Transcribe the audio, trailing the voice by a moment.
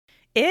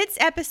It's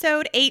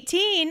episode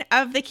 18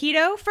 of the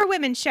Keto for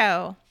Women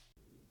show.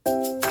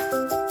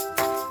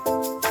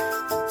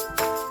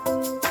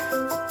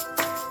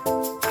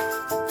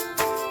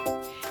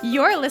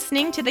 You're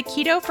listening to the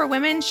Keto for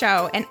Women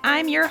show, and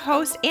I'm your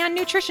host and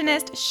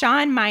nutritionist,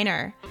 Shawn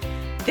Miner.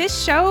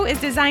 This show is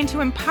designed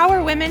to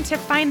empower women to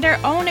find their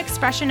own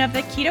expression of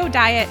the keto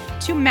diet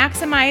to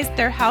maximize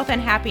their health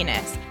and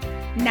happiness.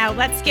 Now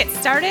let's get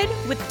started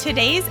with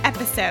today's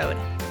episode.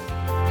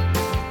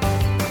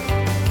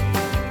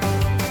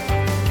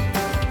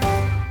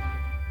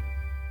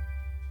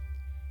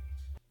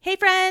 Hey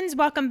friends,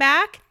 welcome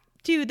back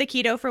to the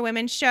Keto for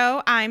Women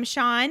show. I'm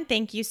Shawn.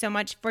 Thank you so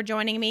much for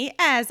joining me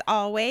as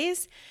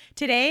always.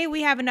 Today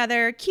we have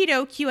another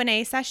keto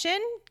Q&A session,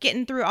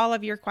 getting through all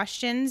of your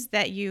questions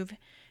that you've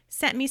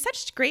sent me.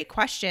 Such great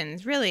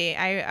questions, really.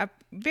 I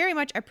very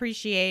much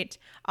appreciate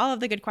all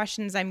of the good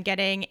questions I'm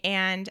getting,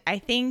 and I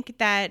think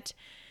that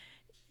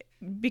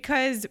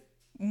because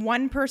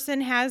one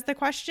person has the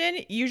question,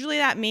 usually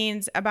that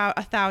means about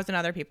 1,000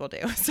 other people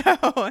do.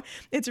 So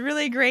it's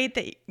really great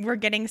that we're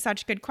getting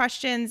such good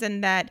questions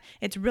and that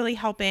it's really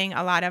helping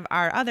a lot of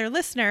our other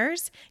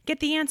listeners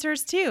get the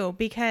answers too,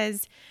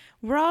 because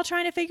we're all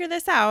trying to figure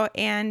this out,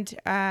 and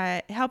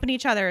helping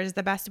each other is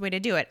the best way to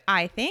do it,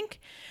 I think.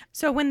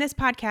 So when this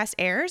podcast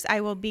airs,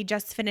 I will be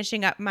just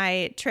finishing up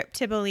my trip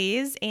to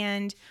Belize,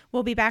 and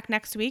we'll be back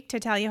next week to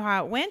tell you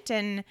how it went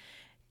and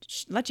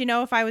let you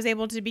know if I was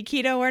able to be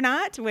keto or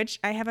not,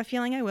 which I have a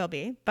feeling I will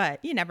be, but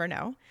you never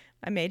know.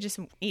 I may just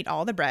eat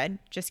all the bread.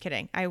 Just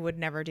kidding. I would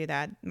never do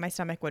that. My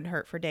stomach would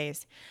hurt for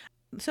days.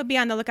 So be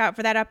on the lookout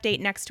for that update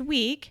next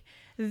week.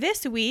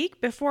 This week,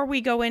 before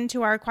we go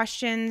into our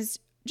questions,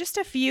 just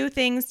a few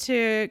things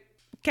to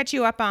catch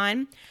you up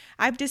on.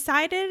 I've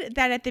decided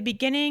that at the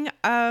beginning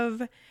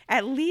of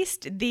at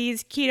least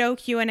these keto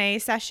Q&A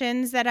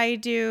sessions that I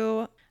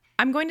do,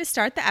 I'm going to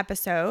start the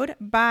episode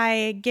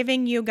by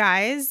giving you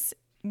guys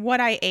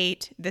what I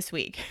ate this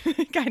week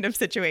kind of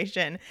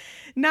situation.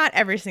 Not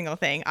every single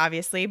thing,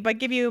 obviously, but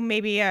give you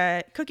maybe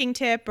a cooking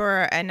tip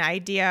or an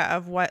idea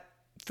of what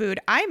food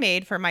I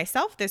made for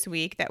myself this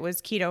week that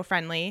was keto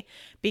friendly,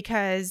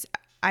 because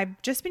I've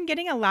just been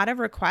getting a lot of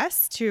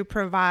requests to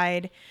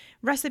provide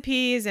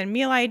recipes and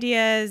meal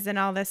ideas and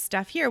all this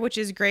stuff here, which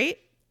is great,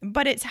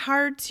 but it's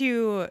hard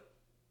to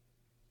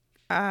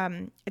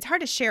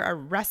share a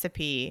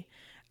recipe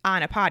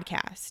on a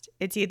podcast.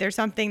 It's either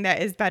something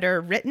that is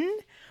better written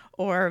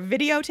or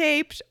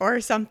videotaped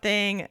or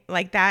something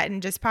like that.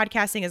 And just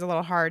podcasting is a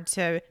little hard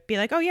to be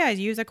like, oh yeah,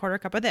 use a quarter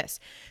cup of this.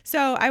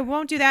 So I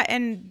won't do that.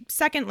 And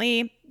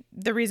secondly,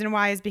 the reason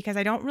why is because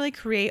I don't really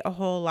create a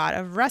whole lot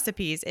of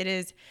recipes. It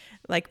is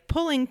like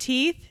pulling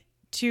teeth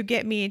to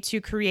get me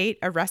to create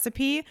a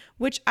recipe,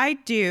 which I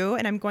do,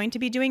 and I'm going to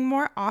be doing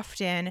more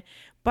often,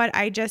 but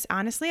I just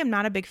honestly am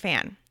not a big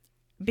fan,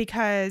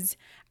 because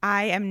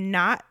I am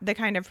not the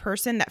kind of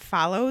person that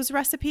follows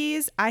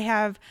recipes. I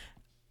have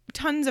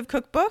tons of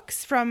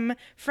cookbooks from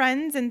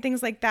friends and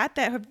things like that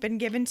that have been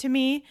given to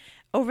me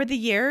over the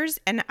years,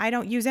 and I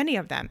don't use any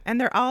of them.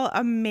 And they're all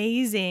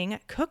amazing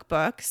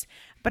cookbooks,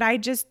 but I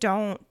just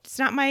don't, it's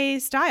not my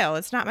style.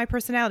 It's not my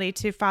personality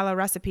to follow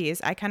recipes.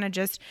 I kind of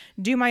just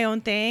do my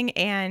own thing.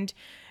 And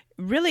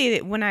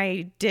really, when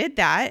I did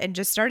that and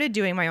just started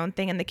doing my own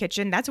thing in the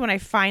kitchen, that's when I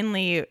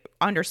finally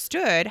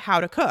understood how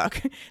to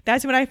cook.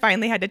 That's when I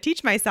finally had to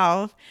teach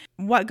myself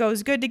what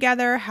goes good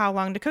together, how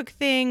long to cook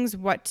things,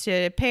 what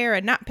to pair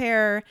and not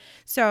pair.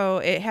 So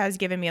it has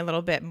given me a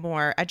little bit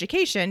more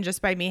education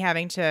just by me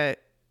having to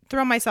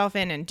throw myself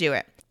in and do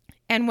it.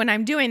 And when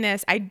I'm doing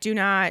this, I do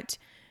not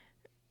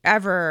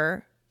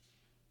ever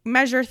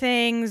measure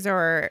things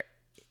or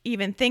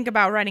even think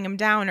about writing them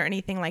down or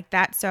anything like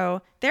that.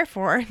 So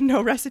therefore,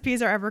 no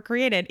recipes are ever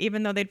created,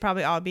 even though they'd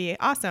probably all be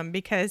awesome,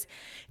 because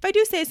if I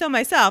do say so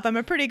myself, I'm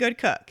a pretty good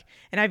cook.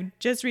 And I've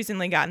just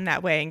recently gotten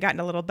that way and gotten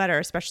a little better,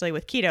 especially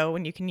with keto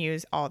when you can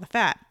use all the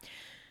fat.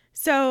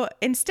 So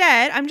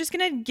instead, I'm just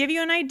going to give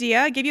you an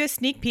idea, give you a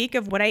sneak peek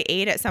of what I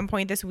ate at some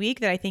point this week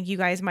that I think you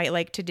guys might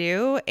like to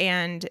do,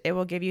 and it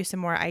will give you some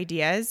more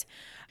ideas.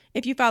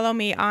 If you follow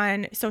me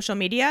on social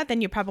media,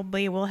 then you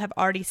probably will have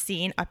already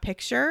seen a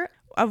picture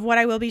of what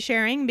I will be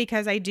sharing,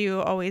 because I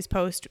do always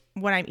post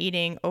what I'm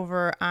eating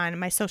over on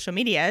my social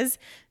medias.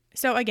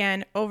 So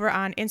again, over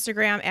on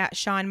Instagram at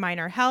Shawn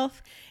Miner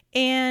Health,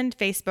 and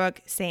Facebook,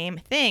 same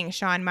thing,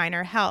 Shawn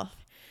Miner Health.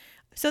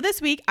 So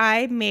this week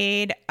I'm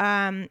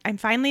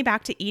finally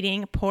back to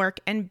eating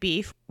pork and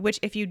beef, which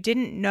if you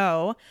didn't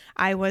know,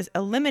 I was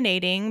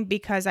eliminating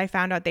because I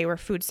found out they were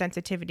food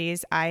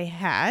sensitivities I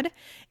had,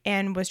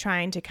 and was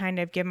trying to kind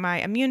of give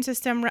my immune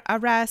system a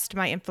rest,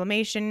 my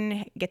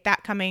inflammation, get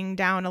that coming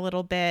down a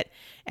little bit,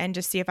 and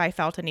just see if I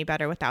felt any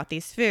better without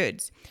these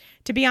foods.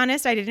 To be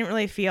honest, I didn't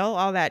really feel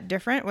all that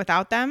different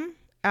without them,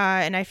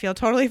 and I feel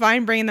totally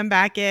fine bringing them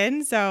back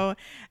in. So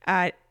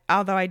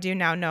although I do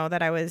now know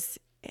that I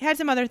had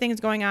some other things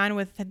going on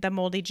with the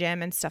moldy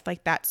gym and stuff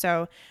like that.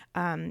 So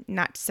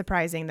not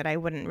surprising that I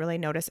wouldn't really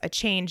notice a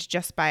change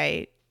just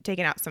by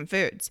taken out some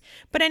foods.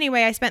 But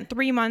anyway, I spent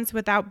 3 months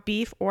without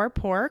beef or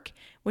pork,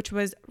 which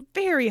was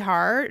very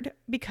hard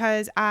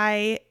because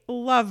I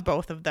love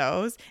both of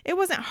those. It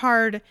wasn't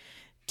hard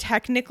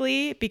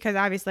technically because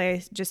obviously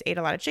I just ate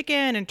a lot of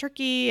chicken and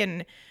turkey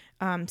and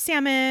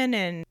salmon.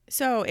 And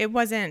so it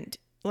wasn't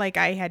like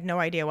I had no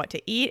idea what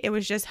to eat. It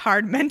was just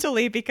hard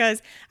mentally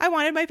because I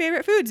wanted my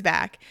favorite foods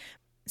back.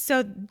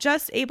 So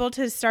just able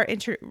to start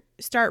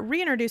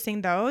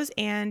reintroducing those,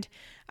 and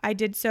I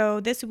did so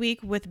this week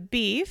with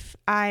beef.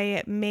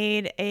 I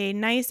made a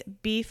nice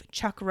beef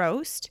chuck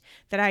roast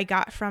that I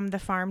got from the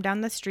farm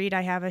down the street.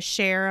 I have a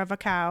share of a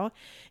cow,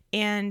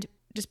 and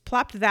just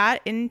plopped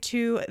that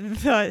into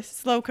the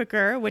slow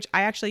cooker, which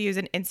I actually use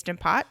an Instant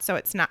Pot, so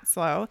it's not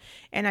slow.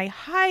 And I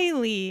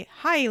highly,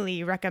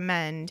 highly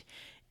recommend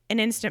an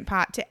Instant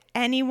Pot to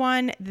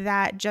anyone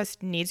that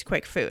just needs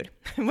quick food,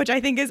 which I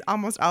think is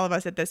almost all of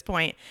us at this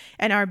point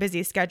in our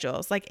busy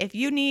schedules. Like if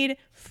you need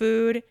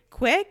food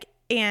quick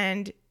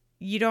and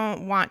you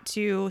don't want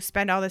to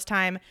spend all this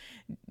time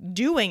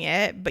doing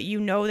it, but you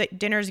know that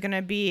dinner's going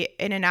to be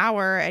in an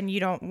hour and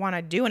you don't want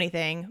to do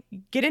anything,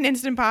 get an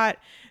Instant Pot,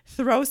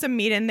 throw some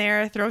meat in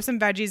there, throw some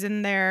veggies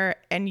in there,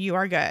 and you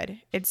are good.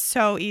 It's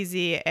so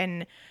easy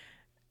and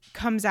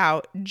comes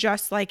out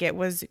just like it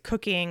was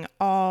cooking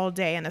all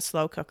day in the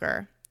slow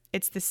cooker.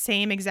 It's the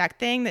same exact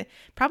thing, that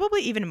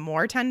probably even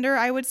more tender,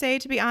 I would say,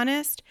 to be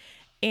honest,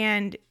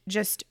 and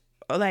just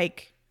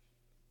like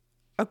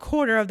a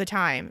quarter of the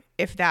time,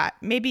 if that,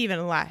 maybe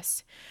even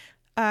less.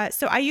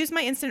 So I use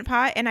my Instant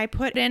Pot and I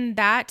put in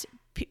that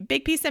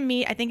big piece of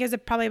meat, I think is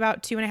probably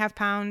about 2.5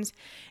 pounds,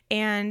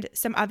 and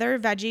some other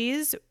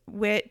veggies,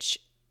 which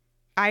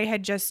I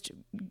had just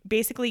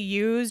basically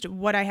used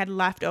what I had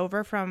left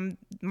over from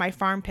my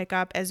farm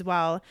pickup as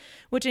well,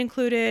 which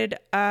included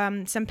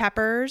some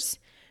peppers,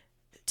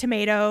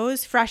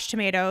 tomatoes, fresh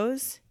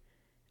tomatoes,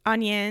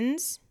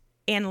 onions,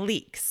 and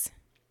leeks.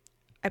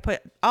 I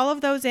put all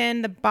of those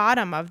in the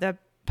bottom of the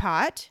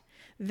pot,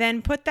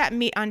 then put that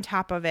meat on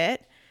top of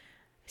it,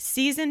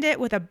 seasoned it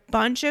with a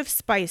bunch of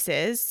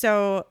spices.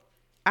 So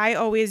I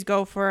always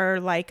go for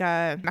like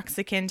a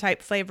Mexican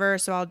type flavor.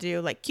 So I'll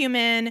do like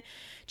cumin,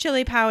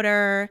 chili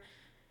powder,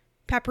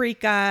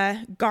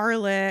 paprika,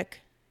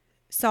 garlic,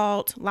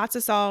 salt, lots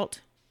of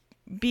salt.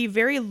 Be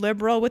very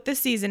liberal with the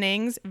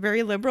seasonings,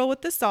 very liberal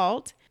with the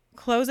salt.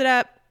 Close it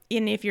up.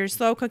 And if you're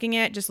slow cooking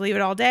it, just leave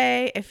it all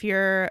day. If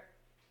you're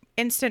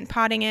instant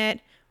potting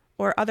it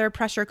or other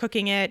pressure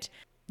cooking it,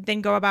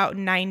 then go about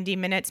 90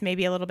 minutes,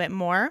 maybe a little bit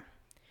more.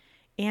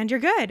 And you're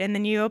good. And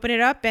then you open it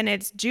up and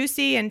it's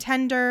juicy and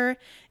tender,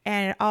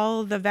 and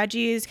all the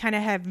veggies kind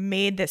of have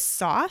made this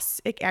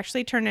sauce. It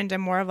actually turned into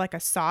more of like a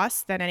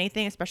sauce than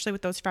anything, especially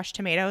with those fresh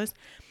tomatoes.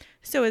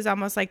 So it's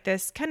almost like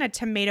this kind of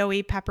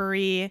tomatoey,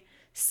 peppery,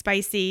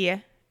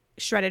 spicy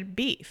shredded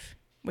beef,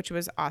 which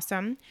was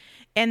awesome.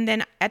 And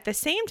then at the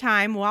same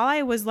time, while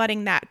I was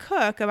letting that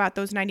cook about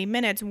those 90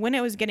 minutes, when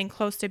it was getting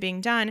close to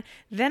being done,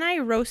 then I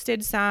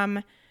roasted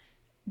some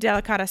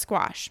delicata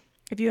squash.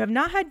 If you have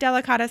not had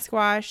delicata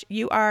squash,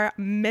 you are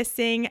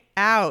missing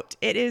out.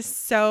 It is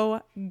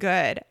so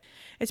good.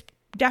 It's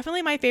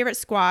definitely my favorite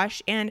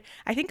squash. And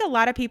I think a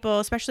lot of people,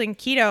 especially in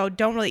keto,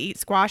 don't really eat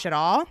squash at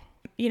all.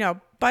 You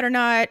know,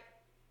 butternut,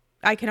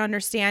 I can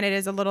understand it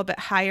is a little bit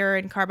higher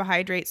in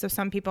carbohydrates, so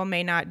some people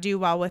may not do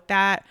well with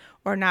that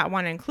or not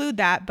want to include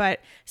that. But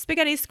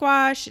spaghetti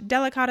squash,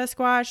 delicata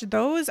squash,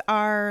 those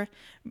are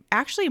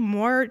actually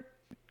more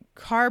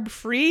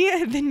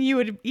carb-free than you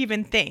would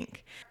even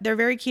think. They're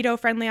very keto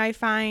friendly, I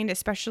find,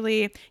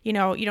 especially, you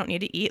know, you don't need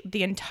to eat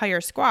the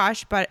entire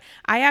squash, but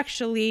I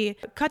actually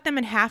cut them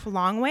in half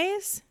long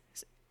ways.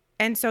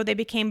 And so they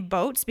became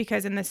boats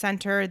because in the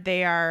center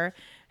they are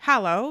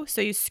hollow.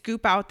 So you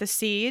scoop out the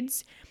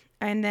seeds,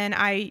 and then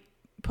I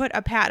put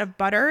a pat of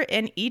butter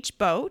in each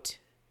boat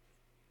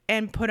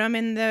and put them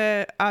in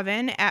the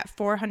oven at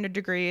 400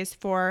 degrees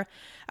for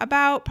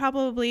about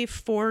probably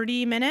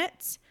 40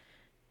 minutes.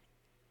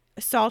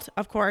 Salt,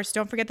 of course,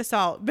 don't forget the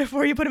salt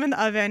before you put them in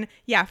the oven.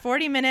 Yeah,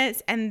 40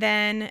 minutes, and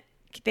then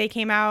they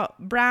came out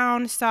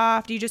brown,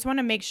 soft. You just want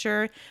to make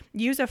sure,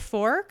 use a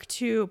fork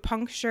to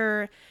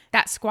puncture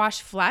that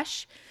squash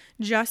flesh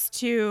just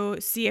to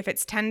see if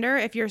it's tender.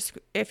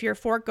 If your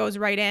fork goes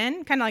right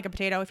in, kind of like a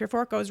potato, if your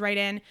fork goes right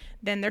in,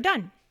 then they're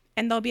done.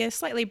 And they'll be a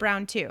slightly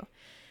brown too.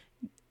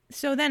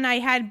 So then I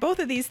had both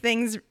of these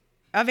things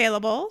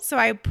available. So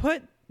I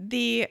put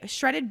the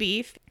shredded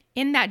beef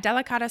in that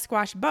delicata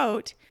squash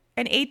boat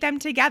and ate them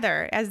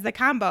together as the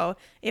combo.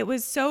 It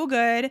was so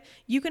good.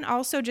 You can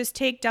also just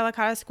take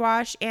delicata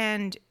squash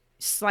and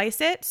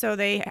slice it so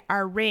they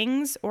are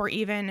rings, or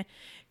even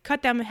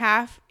cut them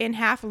in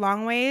half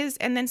long ways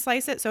and then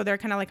slice it so they're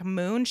kind of like a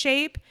moon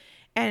shape,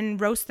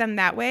 and roast them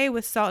that way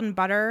with salt and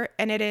butter.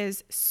 And it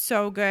is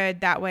so good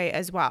that way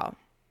as well.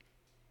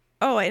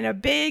 Oh, and a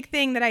big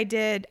thing that I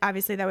did,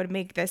 obviously, that would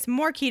make this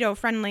more keto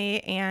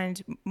friendly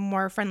and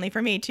more friendly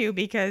for me too,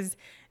 because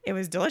it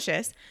was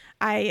delicious.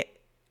 I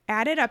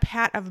added a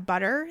pat of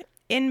butter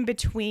in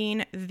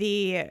between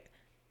the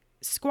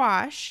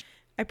squash.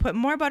 I put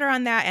more butter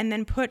on that and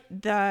then put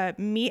the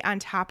meat on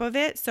top of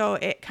it. So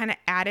it kind of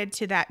added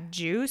to that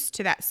juice,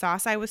 to that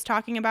sauce I was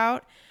talking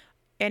about.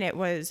 And it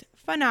was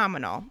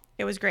phenomenal.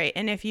 It was great.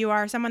 And if you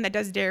are someone that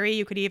does dairy,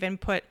 you could even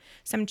put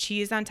some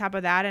cheese on top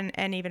of that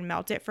and even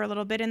melt it for a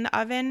little bit in the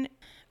oven.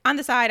 On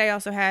the side, I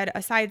also had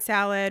a side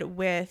salad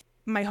with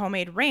my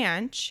homemade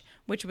ranch,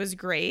 which was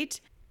great.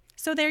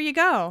 So there you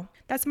go.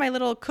 That's my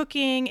little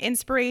cooking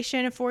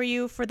inspiration for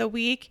you for the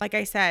week. Like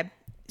I said,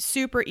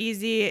 super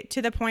easy,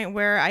 to the point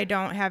where I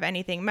don't have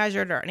anything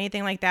measured or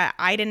anything like that.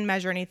 I didn't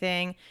measure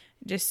anything.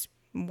 Just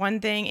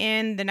one thing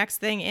in, the next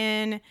thing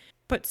in,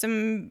 put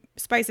some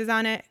spices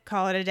on it,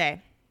 call it a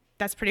day.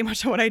 That's pretty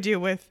much what I do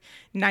with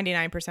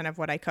 99% of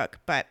what I cook,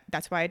 but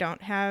that's why I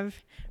don't have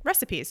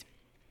recipes.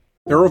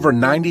 There are over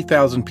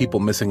 90,000 people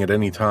missing at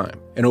any time,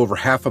 and over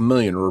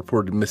 500,000 are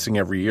reported missing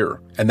every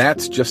year. And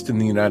that's just in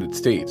the United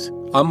States.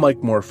 I'm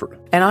Mike Morford.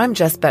 And I'm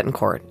Jess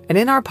Betancourt. And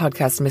in our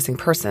podcast, Missing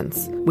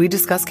Persons, we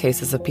discuss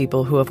cases of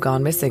people who have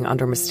gone missing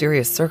under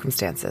mysterious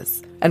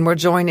circumstances. And we're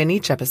joined in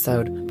each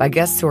episode by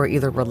guests who are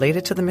either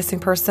related to the missing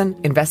person,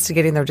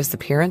 investigating their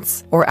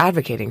disappearance, or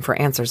advocating for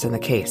answers in the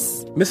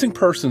case. Missing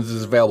Persons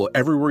is available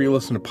everywhere you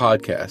listen to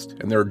podcasts,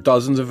 and there are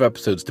dozens of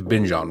episodes to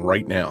binge on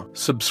right now.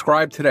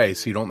 Subscribe today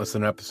so you don't miss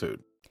an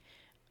episode.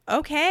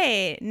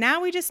 Okay,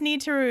 now we just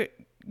need to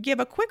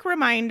give a quick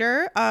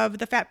reminder of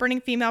the Fat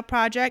Burning Female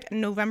Project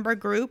November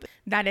group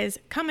that is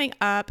coming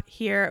up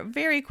here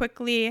very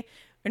quickly.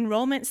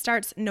 Enrollment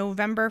starts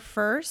November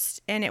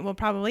 1st, and it will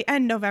probably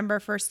end November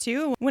 1st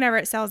too. Whenever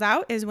it sells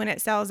out is when it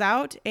sells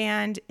out,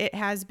 and it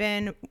has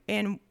been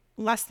in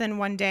less than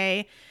 1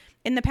 day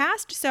in the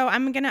past. So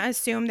I'm going to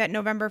assume that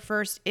November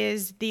 1st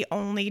is the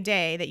only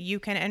day that you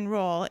can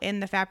enroll in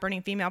the Fat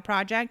Burning Female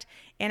Project,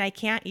 and I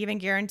can't even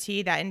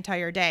guarantee that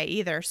entire day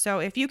either. So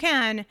if you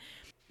can,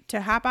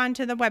 to hop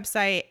onto the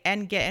website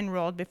and get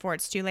enrolled before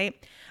it's too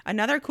late.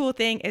 Another cool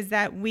thing is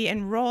that we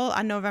enroll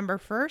on November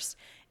 1st,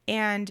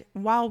 and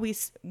while we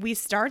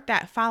start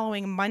that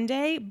following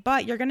Monday,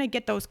 but you're going to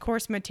get those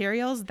course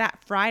materials that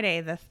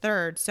Friday, the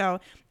 3rd. So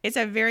it's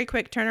a very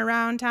quick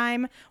turnaround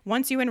time.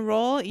 Once you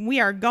enroll, we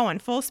are going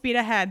full speed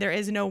ahead. There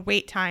is no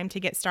wait time to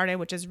get started,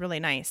 which is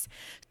really nice.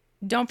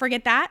 Don't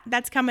forget that.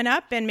 That's coming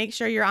up, and make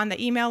sure you're on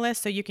the email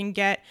list so you can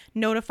get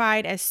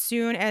notified as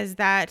soon as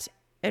that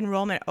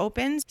enrollment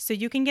opens so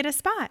you can get a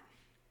spot.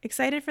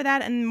 Excited for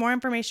that, and more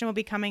information will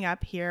be coming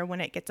up here when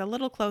it gets a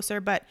little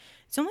closer, but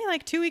it's only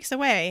like 2 weeks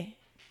away.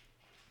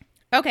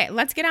 Okay,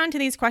 let's get on to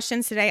these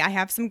questions today. I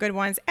have some good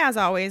ones as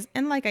always,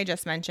 and like I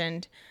just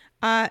mentioned,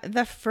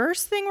 the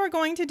first thing we're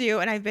going to do,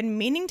 and I've been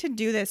meaning to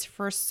do this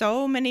for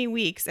so many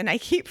weeks, and I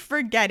keep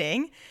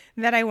forgetting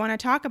that I want to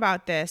talk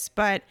about this,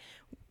 but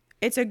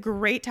it's a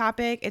great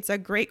topic, it's a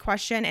great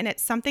question, and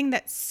it's something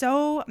that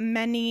so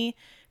many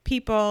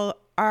people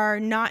are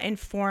not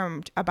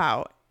informed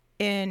about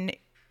in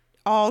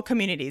all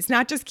communities,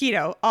 not just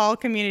keto, all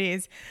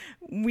communities.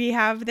 We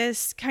have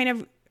this kind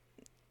of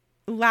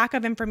lack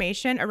of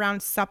information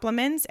around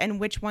supplements and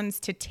which ones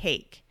to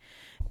take.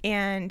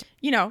 And,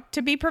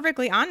 to be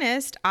perfectly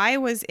honest, I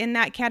was in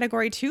that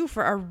category too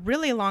for a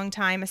really long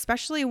time,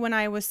 especially when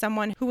I was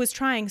someone who was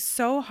trying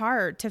so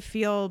hard to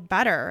feel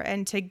better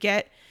and to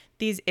get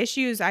these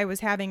issues I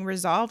was having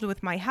resolved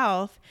with my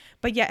health,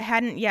 but yet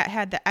hadn't yet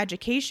had the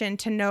education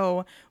to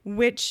know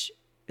which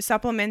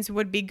supplements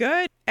would be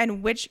good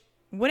and which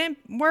wouldn't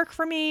work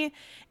for me,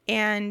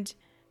 and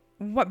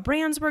what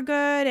brands were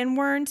good and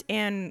weren't,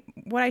 and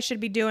what I should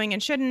be doing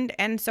and shouldn't.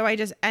 And so I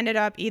just ended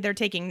up either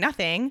taking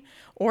nothing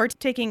or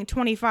taking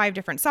 25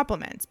 different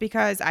supplements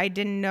because I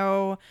didn't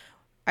know.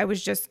 I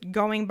was just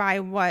going by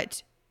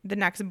what the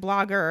next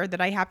blogger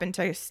that I happened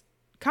to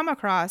come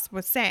across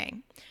was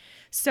saying.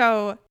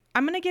 So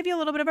I'm going to give you a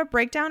little bit of a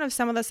breakdown of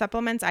some of the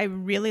supplements I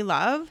really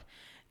love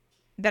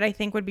that I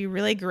think would be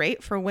really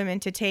great for women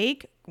to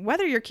take,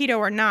 whether you're keto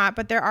or not,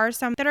 but there are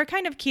some that are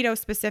kind of keto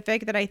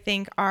specific that I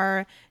think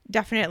are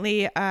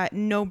definitely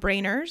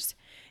no-brainers.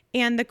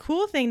 And the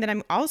cool thing that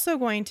I'm also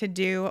going to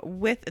do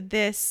with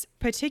this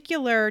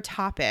particular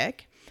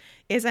topic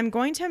is I'm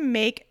going to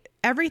make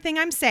everything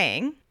I'm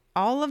saying,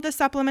 all of the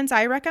supplements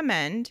I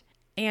recommend,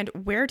 and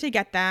where to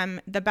get them,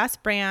 the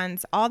best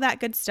brands, all that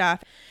good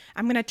stuff,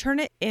 I'm going to turn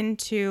it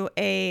into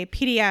a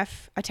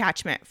PDF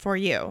attachment for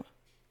you,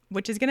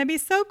 which is going to be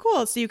so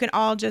cool. So you can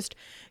all just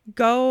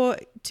go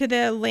to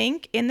the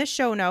link in the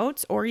show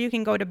notes, or you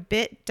can go to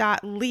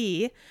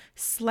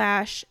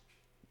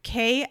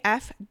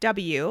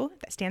bit.ly/KFW,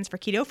 that stands for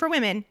Keto for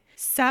Women,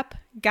 SUP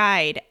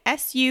Guide,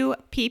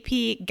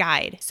 SUPP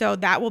Guide. So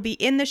that will be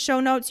in the show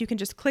notes. You can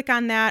just click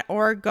on that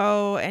or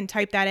go and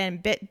type that in,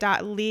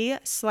 bit.ly/KFW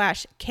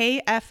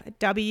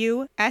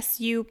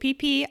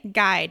SUPP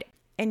Guide.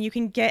 And you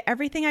can get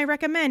everything I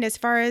recommend as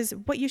far as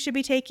what you should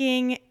be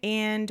taking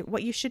and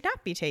what you should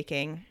not be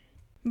taking.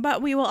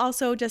 But we will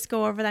also just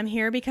go over them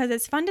here because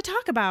it's fun to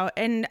talk about.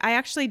 And I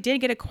actually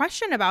did get a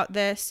question about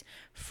this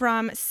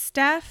from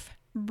Steph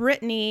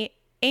Brittany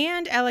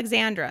and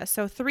Alexandra.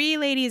 So 3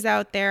 ladies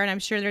out there, and I'm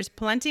sure there's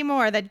plenty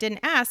more that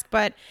didn't ask,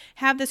 but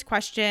have this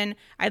question.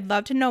 I'd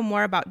love to know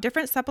more about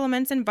different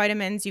supplements and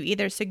vitamins you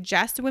either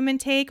suggest women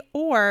take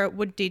or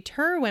would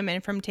deter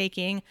women from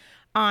taking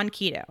on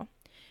keto.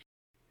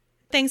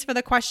 Thanks for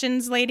the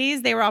questions,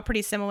 ladies. They were all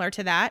pretty similar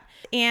to that.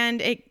 And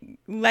it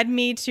led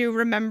me to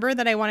remember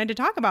that I wanted to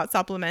talk about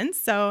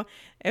supplements. So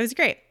it was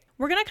great.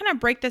 We're going to kind of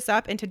break this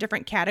up into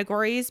different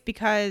categories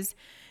because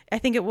I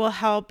think it will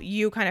help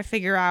you kind of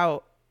figure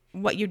out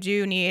what you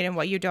do need and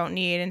what you don't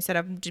need instead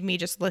of me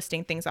just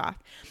listing things off.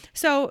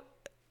 So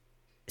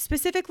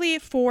specifically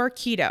for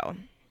keto,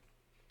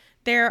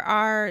 there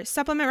are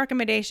supplement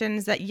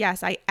recommendations that,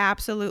 yes, I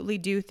absolutely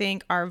do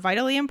think are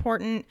vitally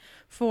important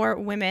for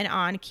women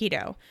on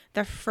keto.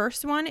 The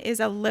first one is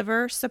a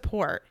liver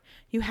support.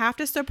 You have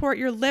to support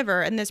your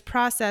liver in this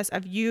process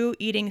of you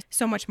eating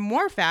so much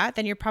more fat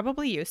than you're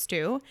probably used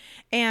to.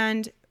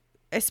 And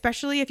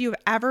especially if you've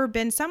ever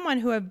been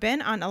someone who have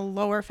been on a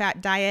lower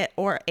fat diet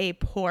or a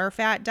poor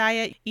fat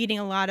diet, eating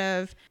a lot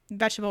of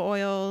vegetable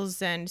oils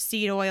and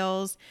seed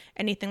oils,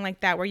 anything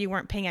like that, where you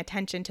weren't paying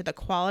attention to the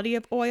quality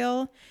of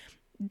oil,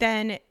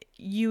 then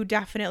you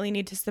definitely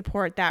need to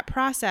support that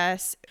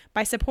process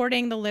by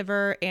supporting the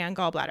liver and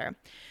gallbladder.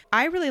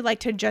 I really like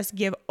to just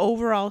give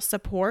overall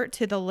support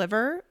to the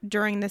liver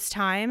during this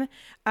time.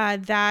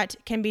 That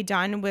can be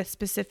done with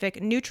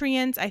specific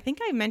nutrients. I think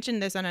I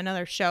mentioned this on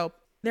another show.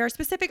 There are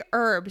specific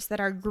herbs that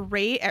are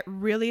great at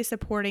really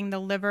supporting the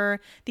liver.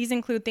 These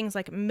include things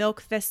like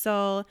milk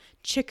thistle,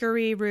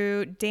 chicory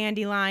root,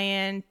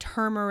 dandelion,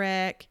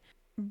 turmeric,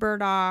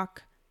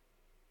 burdock.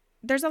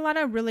 There's a lot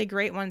of really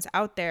great ones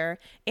out there.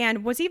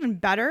 And what's even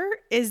better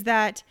is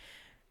that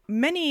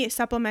many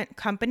supplement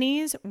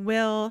companies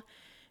will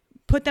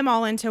put them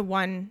all into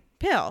one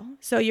pill.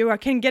 So you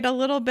can get a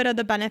little bit of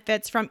the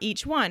benefits from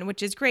each one,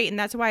 which is great. And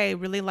that's why I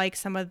really like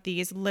some of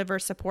these liver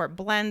support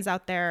blends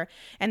out there.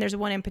 And there's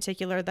one in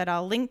particular that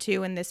I'll link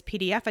to in this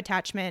PDF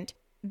attachment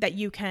that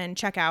you can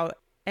check out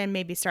and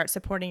maybe start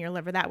supporting your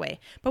liver that way.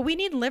 But we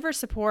need liver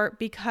support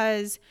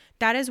because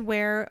that is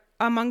where,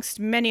 amongst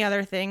many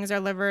other things, our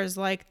liver is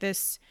like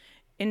this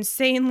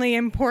insanely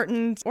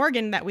important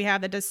organ that we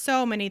have that does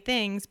so many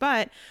things.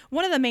 But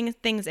one of the main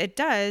things it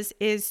does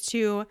is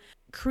to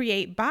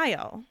create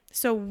bile.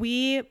 So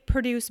we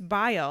produce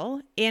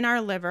bile in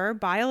our liver.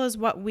 Bile is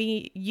what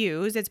we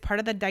use. It's part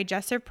of the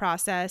digestive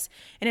process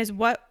and is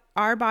what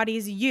our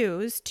bodies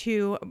use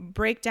to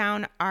break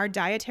down our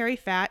dietary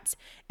fats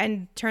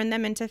and turn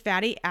them into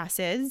fatty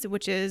acids,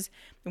 which is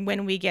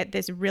when we get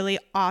this really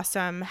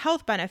awesome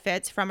health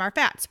benefits from our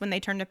fats when they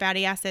turn to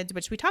fatty acids,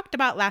 which we talked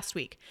about last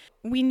week.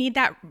 We need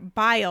that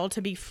bile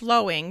to be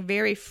flowing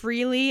very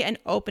freely and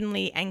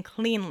openly and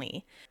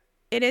cleanly.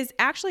 It is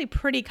actually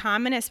pretty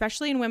common,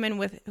 especially in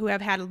women who have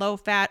had low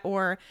fat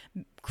or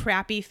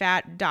crappy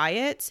fat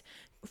diets,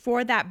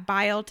 for that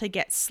bile to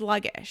get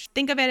sluggish.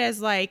 Think of it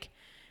as like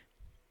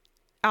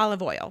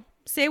olive oil.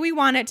 Say we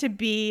want it to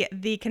be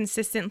the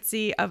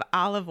consistency of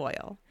olive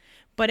oil,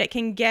 but it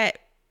can get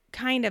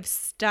kind of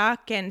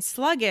stuck and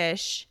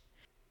sluggish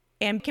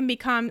and can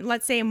become,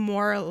 let's say,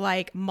 more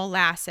like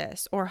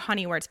molasses or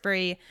honey, where it's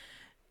very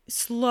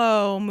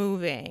slow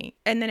moving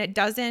and then it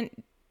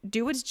doesn't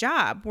do its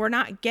job. We're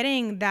not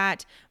getting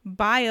that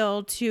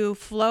bile to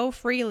flow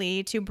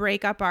freely to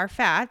break up our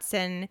fats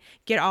and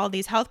get all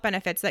these health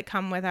benefits that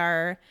come with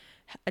our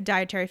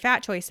dietary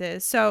fat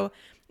choices. So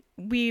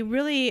we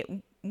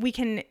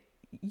can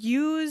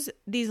use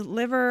these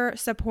liver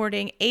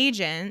supporting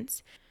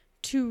agents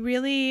to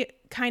really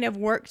kind of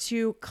work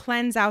to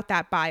cleanse out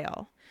that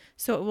bile.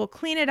 So it will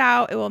clean it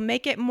out. It will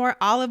make it more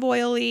olive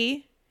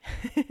oily.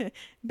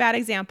 Bad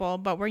example,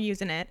 but we're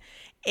using it.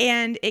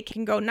 And it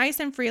can go nice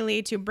and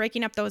freely to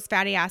breaking up those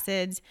fatty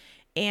acids,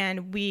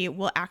 and we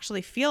will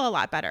actually feel a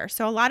lot better.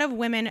 So a lot of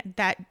women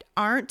that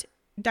aren't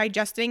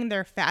digesting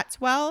their fats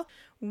well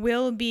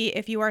will be,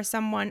 if you are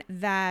someone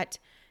that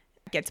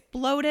gets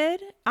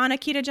bloated on a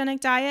ketogenic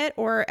diet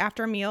or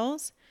after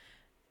meals,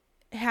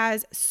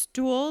 has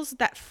stools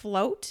that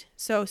float.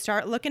 So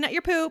start looking at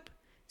your poop,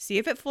 see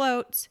if it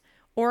floats,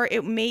 or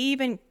it may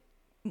even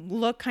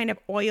look kind of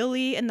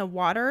oily in the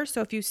water.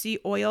 So if you see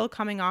oil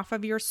coming off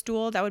of your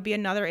stool, that would be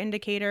another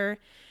indicator.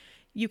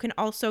 You can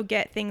also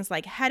get things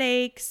like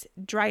headaches.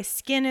 Dry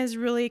skin is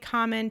really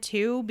common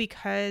too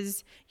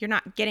because you're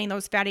not getting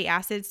those fatty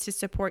acids to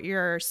support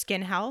your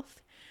skin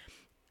health.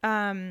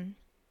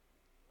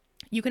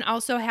 You can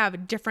also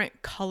have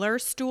different color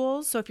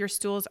stools. So if your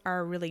stools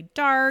are really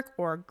dark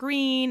or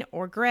green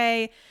or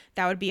gray,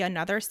 that would be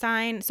another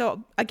sign.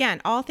 So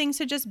again, all things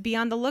to just be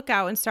on the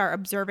lookout and start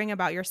observing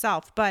about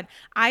yourself. But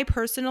I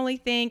personally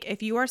think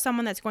if you are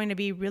someone that's going to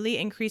be really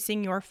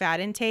increasing your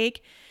fat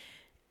intake,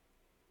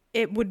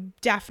 it would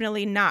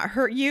definitely not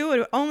hurt you. It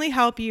would only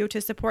help you to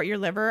support your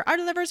liver. Our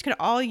livers could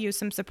all use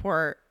some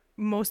support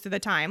most of the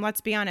time. Let's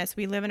be honest,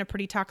 we live in a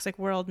pretty toxic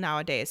world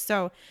nowadays.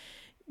 So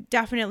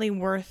definitely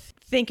worth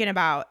thinking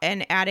about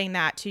and adding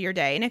that to your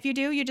day. And if you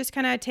do, you just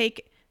kind of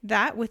take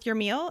that with your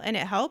meal and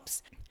it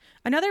helps.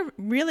 Another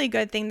really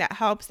good thing that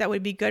helps, that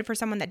would be good for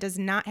someone that does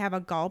not have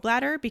a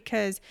gallbladder,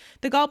 because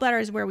the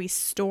gallbladder is where we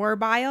store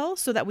bile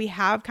so that we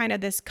have kind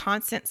of this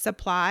constant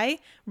supply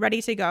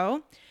ready to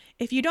go.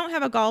 If you don't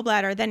have a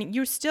gallbladder, then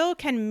you still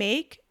can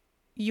make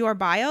your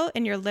bile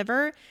in your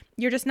liver.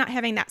 You're just not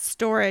having that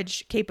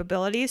storage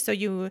capability. So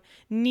you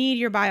need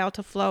your bile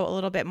to flow a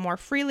little bit more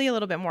freely, a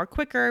little bit more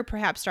quicker,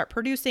 perhaps start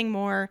producing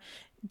more,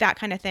 that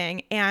kind of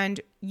thing. And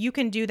you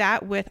can do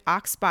that with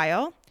ox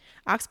bile.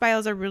 Ox bile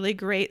is a really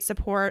great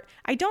support.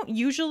 I don't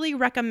usually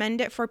recommend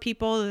it for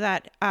people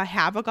that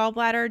have a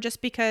gallbladder,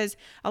 just because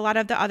a lot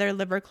of the other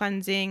liver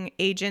cleansing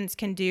agents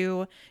can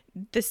do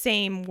the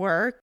same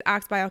work.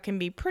 Ox bile can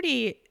be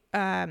pretty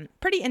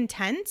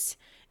intense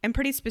and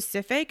pretty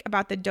specific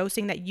about the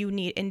dosing that you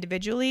need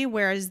individually,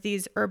 whereas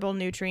these herbal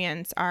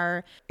nutrients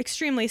are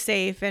extremely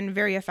safe and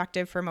very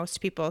effective for most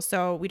people.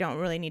 So we don't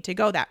really need to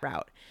go that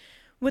route.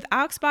 With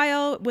ox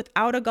bile,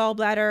 without a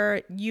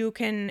gallbladder, you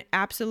can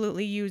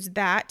absolutely use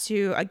that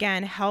to,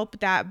 again, help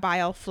that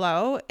bile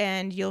flow,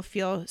 and you'll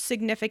feel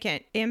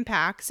significant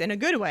impacts in a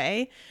good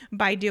way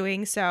by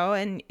doing so.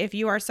 And if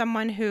you are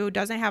someone who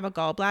doesn't have a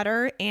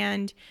gallbladder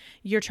and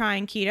you're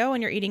trying keto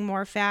and you're eating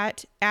more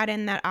fat, add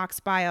in that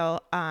ox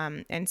bile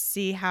and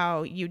see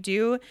how you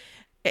do.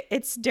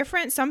 It's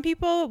different. Some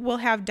people will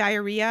have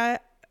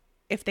diarrhea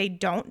if they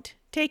don't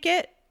take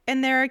it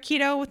and they're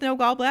keto with no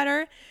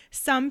gallbladder.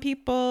 Some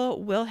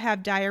people will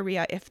have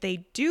diarrhea if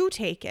they do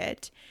take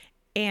it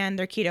and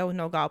they're keto with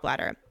no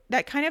gallbladder.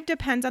 That kind of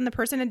depends on the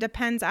person. It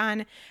depends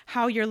on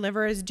how your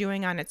liver is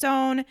doing on its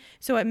own.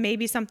 So it may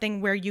be something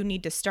where you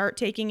need to start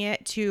taking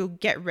it to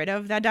get rid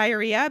of the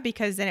diarrhea,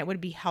 because then it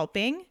would be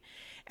helping,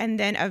 and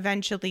then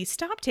eventually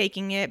stop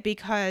taking it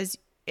because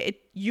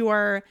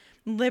your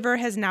liver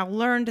has now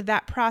learned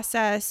that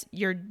process.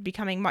 You're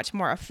becoming much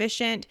more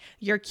efficient.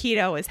 Your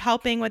keto is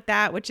helping with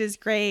that, which is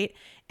great.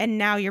 And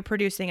now you're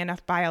producing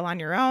enough bile on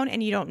your own,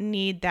 and you don't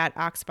need that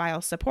ox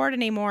bile support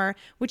anymore,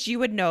 which you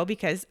would know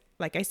because,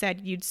 like I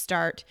said, you'd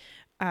start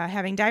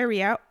having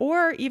diarrhea,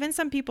 or even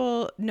some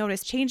people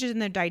notice changes in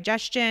their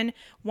digestion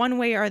one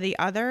way or the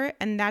other.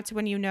 And that's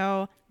when you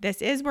know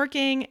this is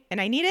working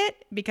and I need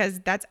it because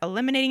that's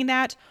eliminating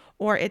that,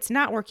 or it's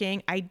not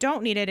working, I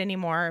don't need it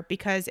anymore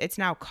because it's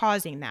now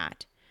causing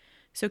that.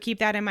 So keep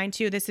that in mind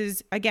too. This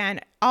is, again,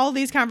 all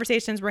these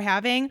conversations we're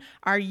having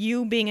are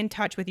you being in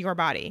touch with your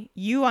body,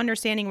 you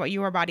understanding what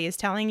your body is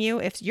telling you.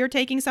 If you're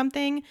taking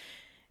something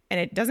and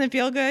it doesn't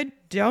feel good,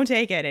 don't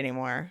take it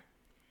anymore.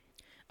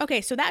 Okay,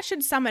 so that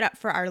should sum it up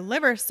for our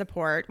liver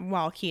support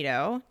while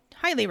keto.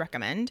 Highly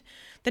recommend.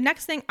 The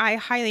next thing I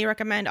highly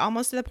recommend,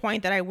 almost to the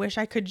point that I wish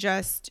I could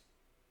just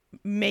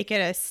make it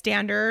a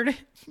standard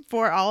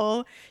for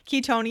all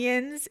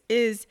ketonians,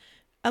 is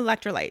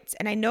electrolytes.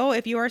 And I know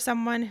if you are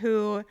someone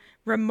who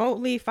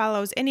remotely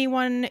follows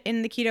anyone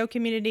in the keto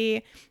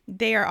community,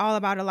 they are all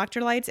about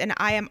electrolytes, and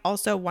I am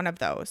also one of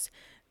those.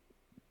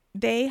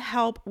 They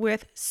help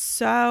with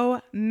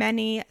so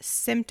many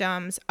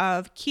symptoms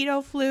of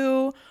keto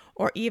flu,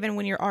 or even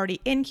when you're already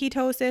in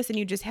ketosis and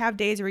you just have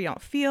days where you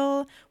don't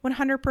feel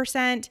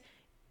 100%.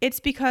 It's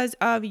because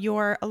of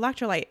your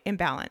electrolyte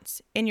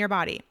imbalance in your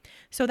body.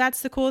 So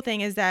that's the cool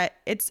thing, is that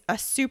it's a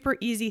super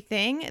easy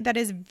thing that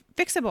is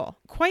fixable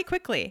quite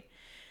quickly.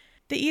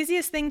 The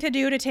easiest thing to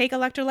do to take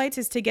electrolytes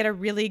is to get a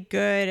really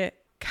good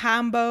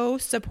combo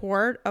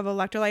support of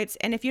electrolytes.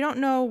 And if you don't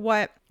know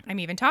what I'm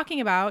even talking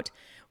about,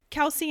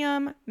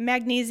 calcium,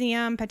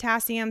 magnesium,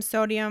 potassium,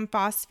 sodium,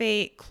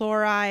 phosphate,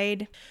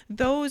 chloride,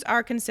 those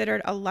are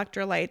considered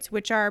electrolytes,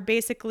 which are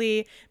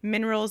basically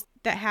minerals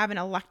that have an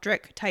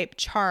electric type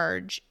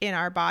charge in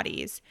our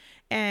bodies.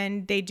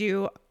 And they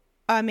do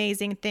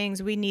amazing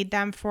things. We need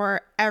them for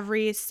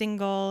every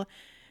single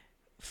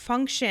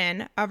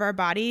function of our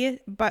body,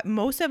 but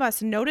most of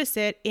us notice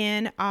it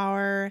in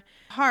our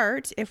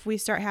heart. If we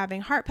start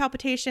having heart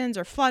palpitations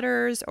or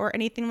flutters or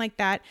anything like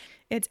that,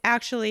 it's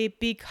actually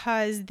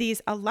because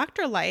these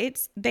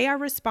electrolytes, they are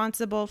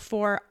responsible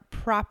for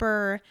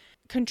proper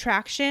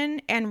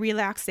contraction and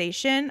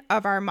relaxation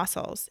of our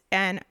muscles.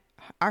 And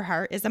our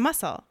heart is a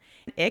muscle.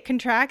 It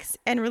contracts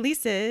and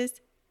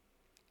releases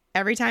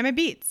every time it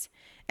beats.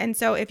 And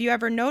so if you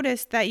ever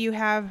notice that you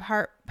have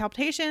heart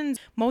palpitations,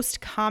 most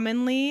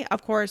commonly,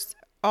 of course,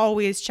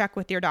 always check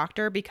with your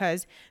doctor,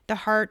 because the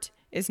heart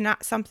is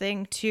not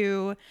something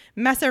to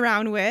mess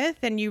around with,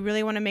 and you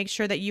really want to make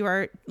sure that you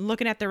are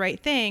looking at the right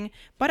thing.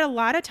 But a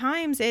lot of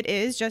times it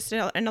is just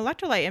an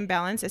electrolyte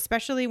imbalance,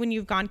 especially when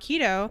you've gone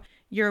keto.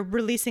 You're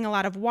releasing a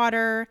lot of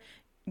water.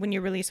 When you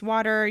release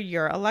water,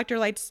 your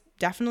electrolytes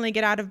definitely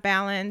get out of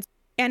balance.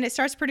 And it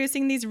starts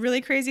producing these really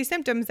crazy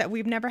symptoms that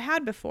we've never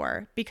had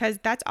before, because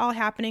that's all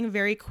happening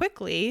very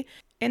quickly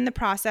in the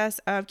process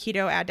of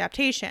keto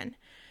adaptation.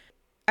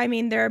 I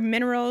mean, there are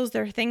minerals,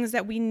 there are things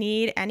that we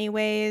need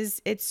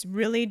anyways. It's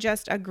really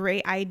just a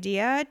great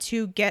idea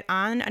to get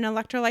on an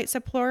electrolyte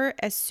support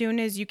as soon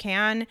as you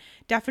can.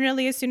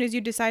 Definitely as soon as you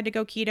decide to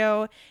go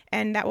keto.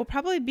 And that will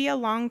probably be a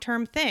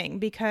long-term thing,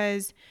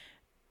 because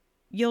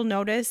you'll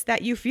notice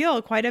that you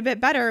feel quite a bit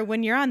better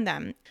when you're on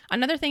them.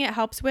 Another thing it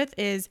helps with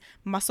is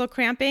muscle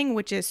cramping,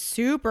 which is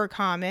super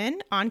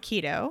common on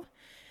keto.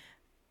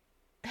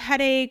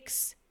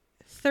 Headaches,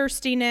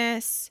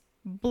 thirstiness,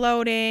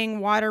 bloating,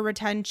 water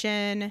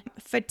retention,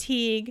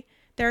 fatigue.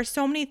 There are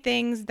so many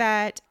things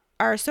that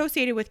are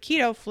associated with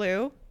keto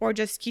flu or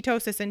just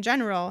ketosis in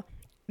general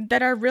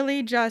that are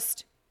really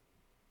just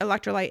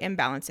electrolyte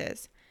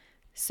imbalances.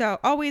 So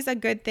always a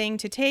good thing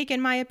to take,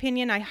 in my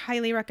opinion. I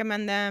highly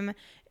recommend them.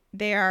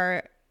 They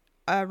are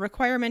a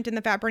requirement in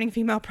the Fat Burning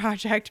Female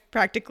Project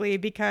practically,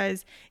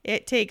 because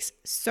it takes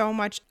so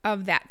much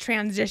of that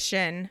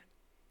transition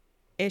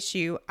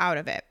issue out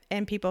of it,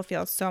 and people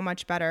feel so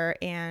much better,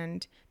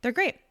 and they're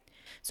great.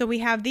 So we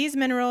have these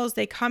minerals.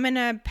 They come in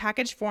a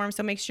package form,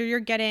 so make sure you're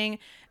getting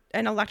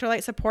an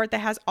electrolyte support that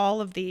has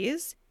all of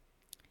these.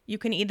 You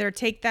can either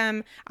take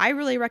them, I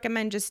really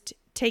recommend just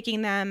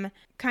taking them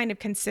kind of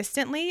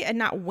consistently and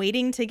not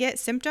waiting to get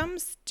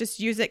symptoms. Just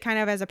use it kind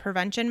of as a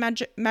prevention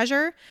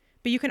measure.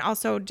 But you can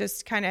also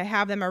just kind of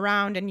have them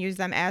around and use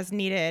them as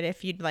needed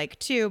if you'd like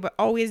to, but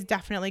always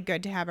definitely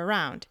good to have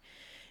around.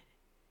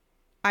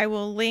 I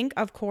will link,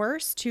 of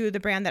course, to the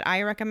brand that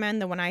I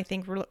recommend, the one I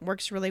think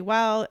works really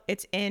well.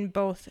 It's in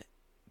both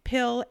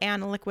pill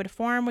and liquid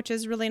form, which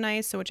is really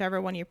nice. So whichever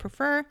one you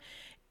prefer.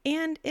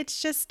 And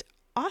it's just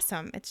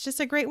awesome. It's just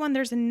a great one.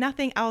 There's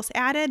nothing else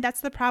added. That's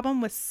the problem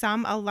with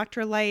some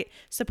electrolyte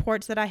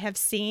supports that I have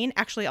seen.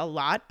 Actually, a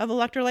lot of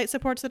electrolyte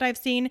supports that I've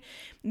seen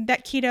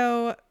that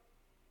keto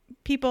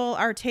people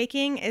are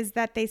taking is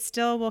that they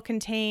still will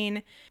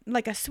contain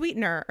like a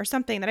sweetener or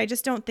something that I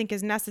just don't think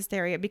is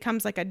necessary. It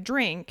becomes like a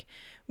drink,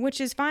 which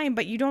is fine,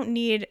 but you don't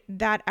need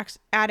that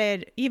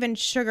added, even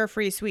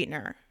sugar-free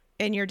sweetener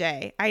in your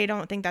day. I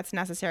don't think that's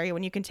necessary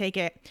when you can take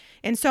it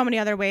in so many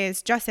other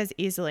ways just as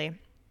easily.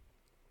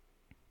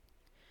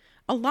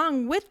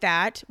 Along with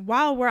that,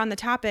 while we're on the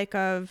topic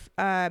of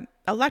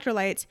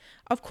electrolytes,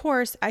 of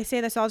course, I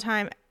say this all the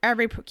time,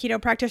 every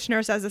keto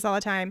practitioner says this all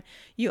the time,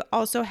 you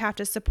also have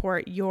to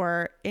support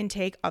your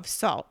intake of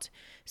salt.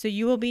 So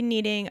you will be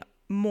needing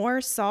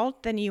more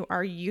salt than you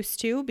are used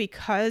to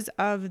because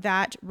of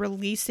that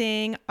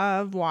releasing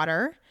of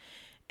water.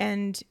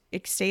 And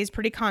it stays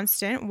pretty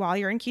constant while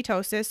you're in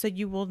ketosis, so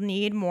you will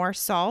need more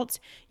salt.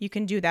 You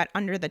can do that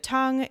under the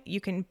tongue.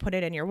 You can put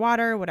it in your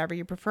water, whatever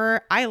you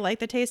prefer. I like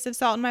the taste of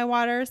salt in my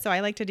water, so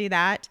I like to do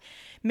that.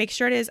 Make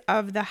sure it is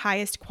of the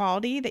highest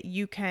quality that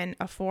you can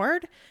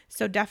afford.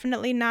 So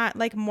definitely not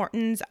like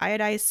Morton's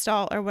iodized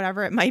salt or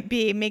whatever it might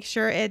be. Make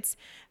sure it's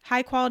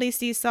high quality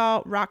sea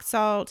salt, rock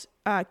salt,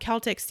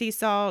 Celtic sea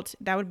salt.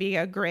 That would be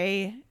a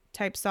gray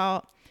type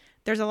salt.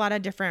 There's a lot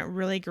of different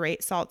really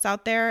great salts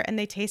out there, and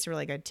they taste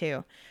really good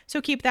too.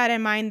 So keep that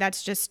in mind.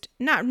 That's just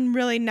not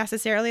really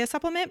necessarily a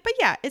supplement, but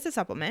yeah, it's a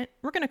supplement.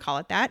 We're going to call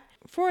it that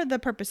for the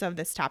purpose of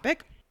this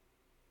topic.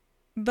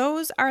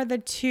 Those are the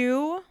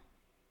two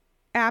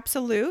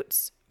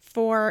absolutes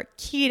for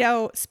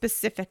keto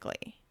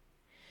specifically.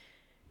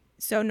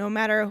 So no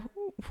matter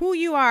who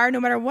you are,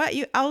 no matter what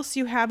else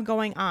you have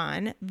going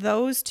on,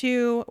 those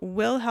two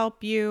will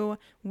help you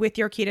with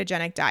your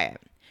ketogenic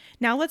diet.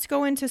 Now let's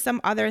go into some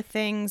other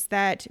things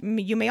that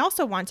you may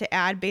also want to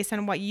add based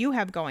on what you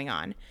have going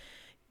on.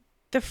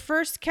 The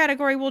first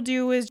category we'll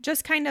do is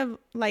just kind of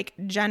like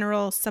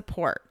general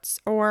supports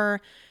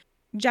or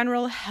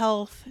general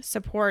health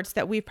supports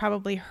that we've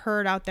probably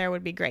heard out there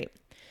would be great.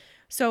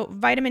 So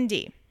vitamin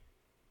D.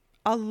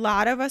 A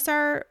lot of us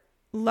are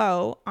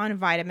low on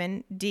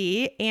vitamin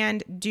D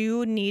and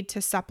do need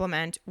to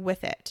supplement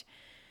with it.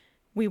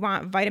 We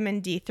want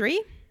vitamin D3.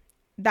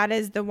 That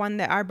is the one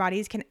that our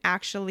bodies can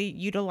actually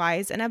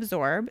utilize and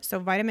absorb. So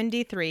vitamin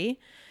D3.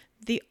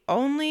 The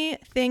only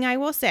thing I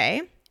will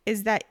say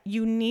is that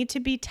you need to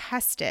be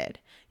tested.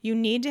 You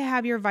need to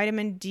have your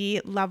vitamin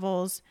D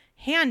levels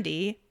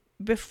handy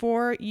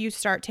before you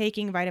start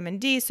taking vitamin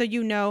D so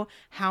you know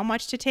how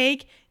much to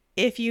take,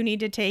 if you need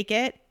to take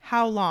it,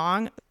 how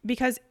long,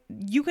 because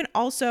you can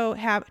also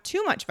have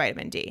too much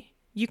vitamin D.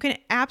 You can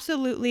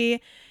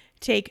absolutely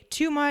take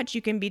too much,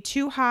 you can be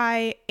too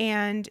high,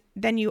 and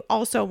then you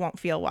also won't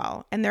feel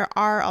well. And there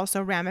are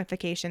also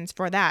ramifications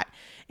for that.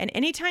 And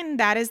anytime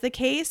that is the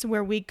case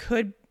where we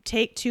could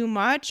take too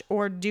much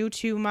or do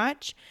too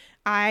much,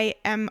 I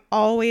am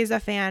always a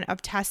fan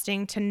of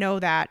testing to know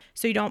that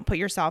so you don't put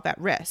yourself at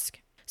risk.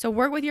 So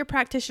work with your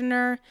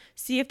practitioner,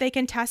 see if they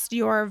can test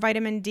your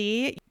vitamin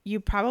D. You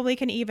probably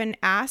can even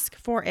ask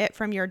for it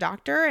from your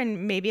doctor,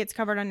 and maybe it's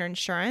covered under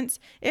insurance.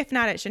 If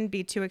not, it shouldn't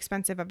be too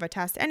expensive of a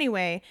test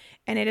anyway,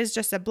 and it is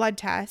just a blood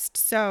test.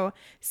 So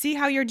see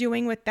how you're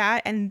doing with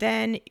that, and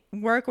then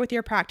work with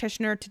your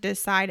practitioner to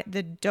decide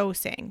the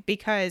dosing,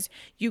 because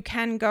you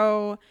can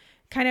go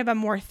kind of a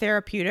more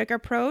therapeutic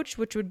approach,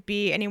 which would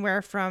be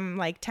anywhere from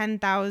like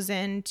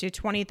 10,000 to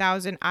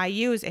 20,000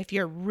 IUs. If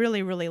you're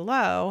really, really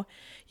low,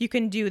 you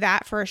can do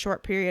that for a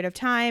short period of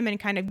time and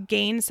kind of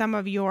gain some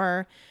of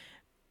your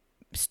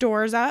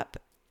stores up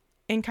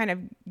and kind of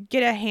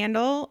get a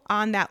handle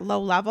on that low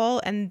level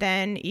and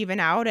then even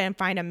out and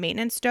find a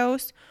maintenance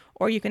dose.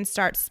 or you can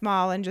start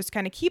small and just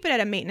kind of keep it at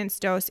a maintenance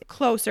dose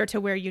closer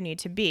to where you need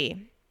to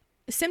be.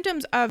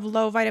 Symptoms of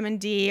low vitamin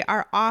D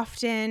are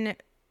often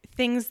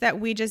things that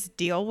we just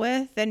deal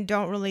with and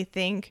don't really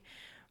think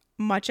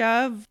much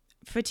of.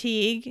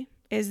 Fatigue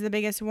is the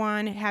biggest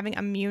one. Having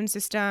immune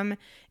system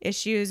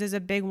issues is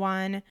a big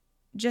one.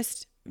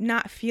 Just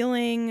not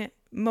feeling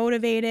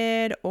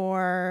motivated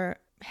or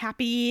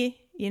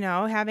happy,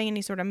 having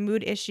any sort of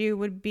mood issue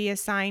would be a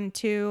sign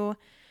too.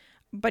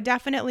 But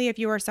definitely if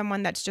you are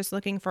someone that's just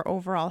looking for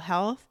overall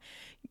health,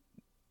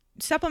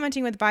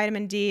 supplementing with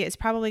vitamin D is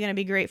probably going to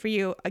be great for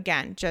you.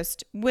 Again,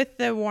 just with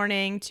the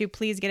warning to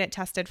please get it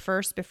tested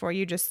first before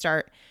you just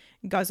start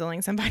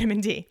guzzling some vitamin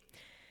D.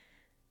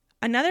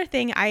 Another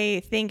thing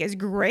I think is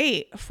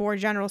great for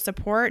general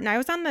support, and I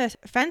was on the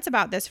fence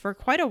about this for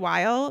quite a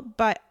while,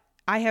 but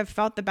I have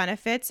felt the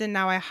benefits and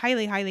now I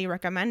highly, highly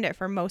recommend it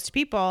for most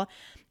people,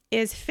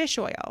 is fish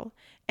oil.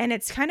 And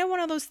it's kind of one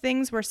of those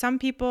things where some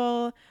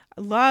people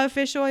love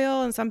fish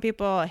oil and some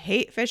people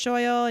hate fish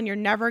oil, and you're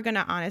never going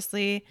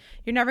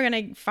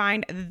to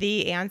find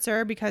the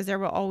answer because there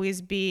will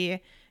always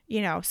be,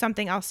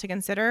 something else to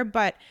consider.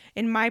 But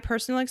in my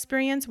personal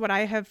experience, what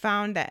I have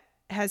found that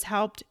has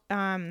helped,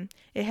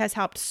 it has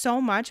helped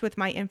so much with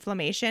my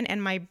inflammation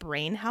and my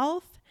brain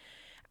health.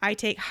 I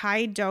take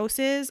high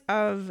doses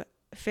of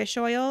fish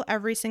oil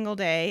every single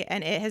day,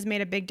 and it has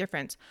made a big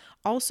difference.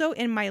 Also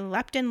in my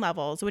leptin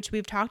levels, which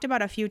we've talked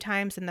about a few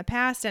times in the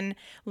past, and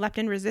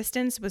leptin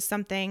resistance was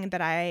something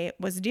that I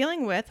was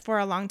dealing with for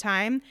a long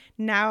time,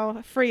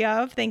 now free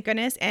of, thank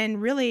goodness.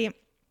 And really,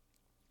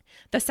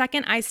 the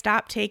second I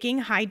stopped taking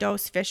high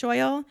dose fish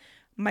oil,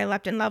 my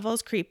leptin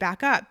levels creep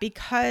back up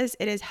because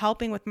it is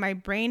helping with my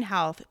brain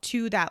health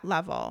to that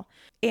level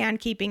and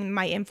keeping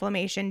my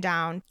inflammation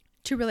down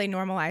to really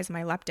normalize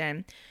my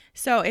leptin.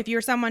 So if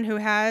you're someone who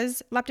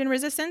has leptin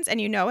resistance and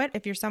you know it,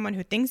 if you're someone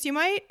who thinks you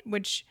might,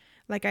 which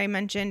like I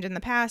mentioned in the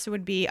past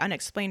would be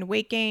unexplained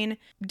weight gain,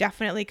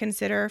 definitely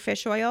consider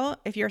fish oil.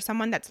 If you're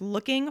someone that's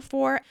looking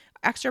for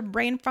extra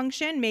brain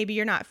function, maybe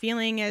you're not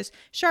feeling as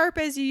sharp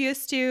as you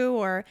used to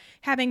or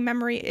having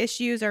memory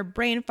issues or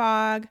brain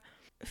fog,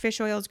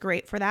 fish oil is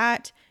great for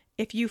that.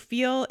 If you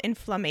feel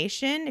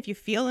inflammation, if you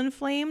feel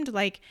inflamed,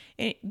 like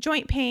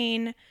joint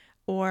pain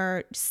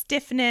or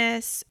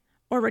stiffness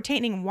or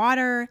retaining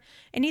water,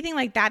 anything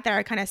like that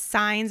are kind of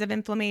signs of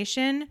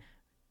inflammation,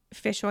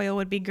 fish oil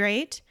would be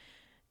great.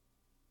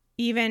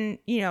 Even,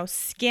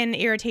 skin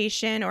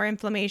irritation or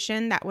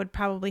inflammation, that would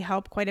probably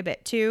help quite a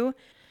bit too.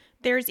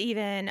 There's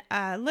even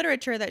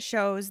literature that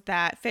shows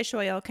that fish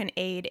oil can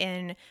aid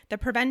in the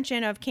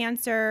prevention of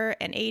cancer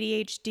and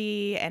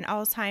ADHD and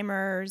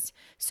Alzheimer's.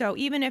 So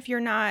even if you're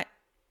not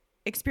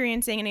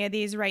experiencing any of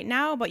these right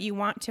now, but you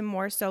want to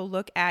more so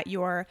look at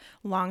your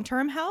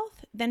long-term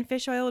health, then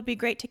fish oil would be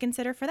great to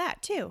consider for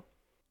that too.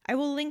 I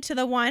will link to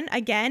the one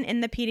again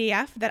in the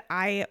PDF that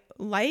I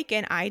like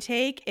and I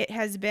take. It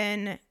has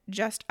been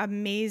just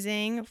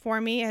amazing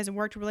for me. It has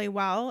worked really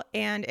well.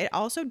 And it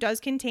also does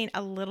contain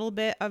a little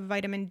bit of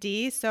vitamin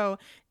D. So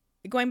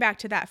going back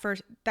to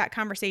that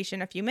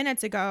conversation a few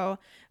minutes ago,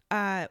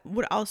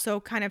 would also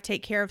kind of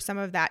take care of some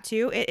of that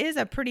too. It is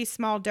a pretty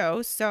small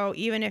dose. So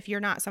even if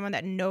you're not someone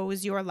that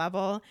knows your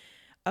level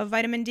of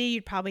vitamin D,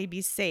 you'd probably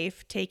be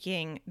safe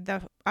taking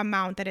the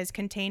amount that is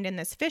contained in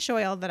this fish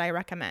oil that I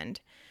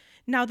recommend.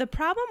 Now, the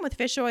problem with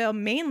fish oil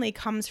mainly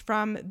comes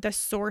from the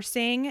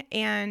sourcing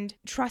and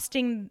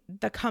trusting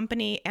the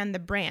company and the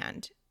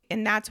brand.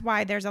 And that's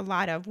why there's a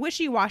lot of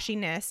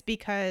wishy-washiness,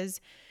 because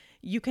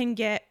you can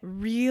get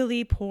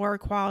really poor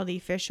quality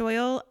fish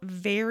oil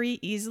very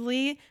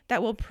easily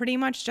that will pretty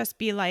much just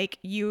be like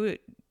you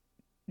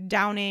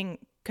downing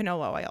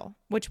canola oil,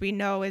 which we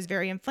know is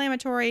very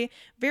inflammatory,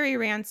 very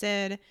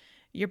rancid.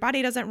 Your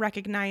body doesn't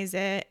recognize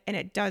it, and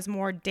it does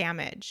more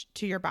damage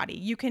to your body.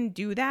 You can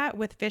do that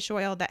with fish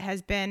oil that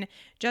has been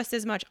just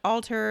as much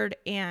altered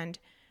and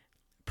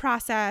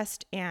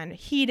processed and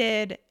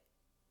heated.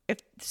 If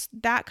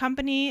that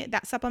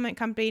supplement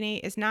company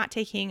is not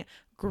taking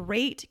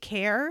great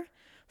care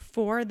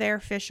for their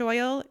fish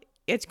oil,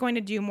 it's going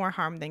to do more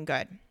harm than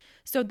good.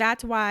 So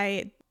that's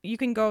why you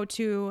can go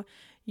to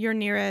your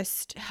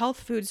nearest health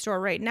food store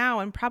right now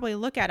and probably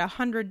look at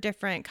 100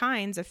 different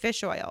kinds of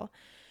fish oil.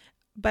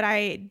 But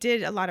I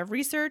did a lot of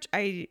research.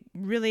 I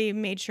really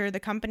made sure the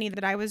company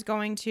that I was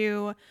going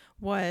to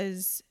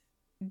was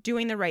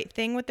doing the right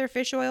thing with their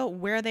fish oil,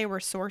 where they were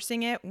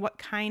sourcing it, what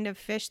kind of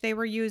fish they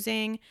were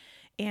using,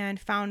 and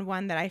found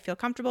one that I feel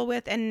comfortable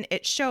with. And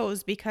it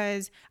shows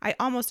because I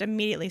almost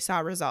immediately saw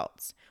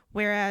results.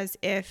 Whereas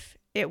if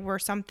it were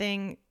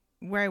something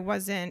where I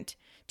wasn't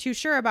too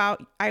sure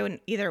about, I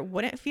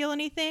wouldn't feel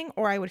anything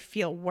or I would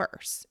feel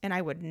worse, and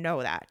I would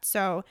know that.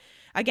 So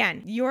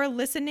again, you're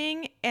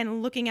listening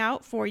and looking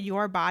out for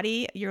your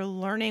body. You're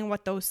learning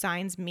what those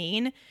signs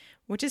mean,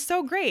 which is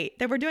so great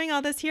that we're doing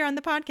all this here on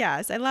the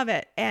podcast. I love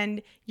it.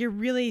 And you're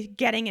really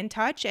getting in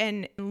touch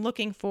and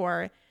looking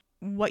for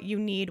what you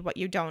need, what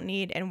you don't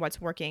need, and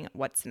what's working,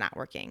 what's not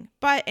working.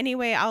 But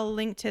anyway, I'll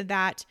link to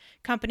that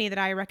company that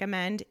I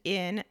recommend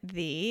in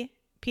the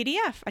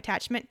PDF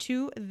attachment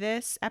to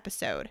this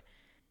episode.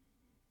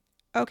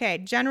 Okay,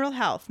 general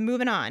health,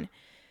 moving on.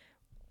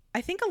 I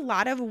think a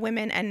lot of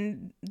women,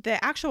 and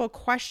the actual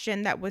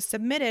question that was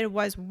submitted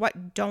was,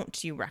 what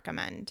don't you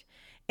recommend?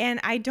 And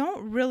I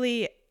don't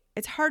really,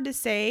 it's hard to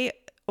say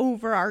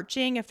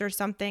overarching if there's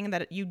something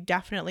that you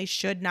definitely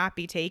should not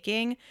be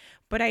taking.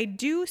 But I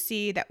do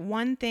see that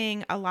one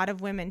thing a lot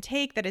of women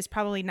take that is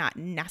probably not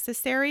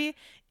necessary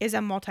is a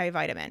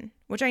multivitamin,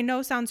 which I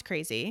know sounds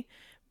crazy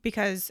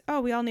because, oh,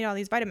 we all need all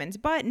these vitamins.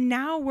 But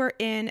now we're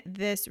in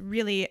this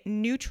really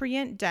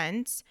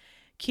nutrient-dense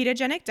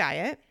ketogenic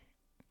diet.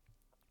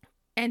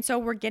 And so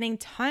we're getting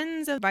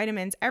tons of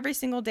vitamins every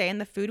single day in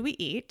the food we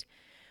eat,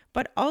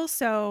 but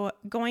also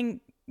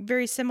going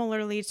very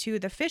similarly to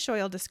the fish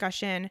oil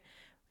discussion,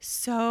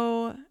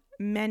 so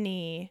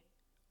many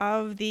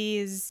of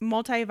these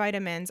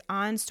multivitamins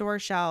on store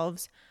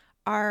shelves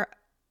are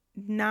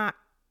not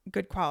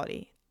good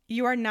quality.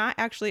 You are not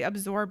actually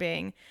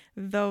absorbing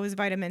those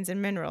vitamins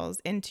and minerals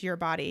into your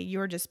body.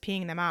 You're just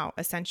peeing them out,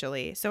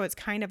 essentially. So it's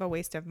kind of a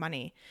waste of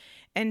money.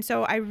 And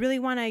so I really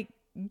want to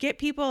get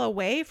people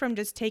away from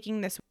just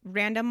taking this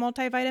random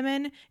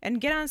multivitamin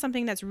and get on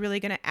something that's really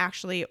going to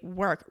actually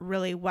work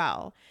really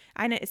well.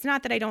 And it's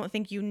not that I don't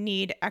think you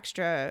need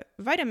extra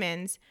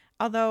vitamins,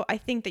 although I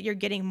think that you're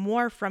getting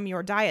more from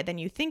your diet than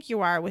you think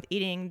you are with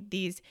eating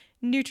these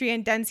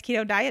nutrient-dense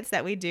keto diets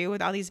that we do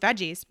with all these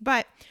veggies.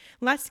 But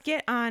let's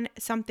get on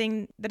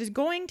something that is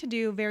going to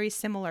do very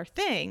similar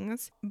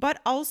things, but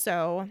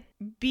also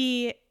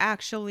be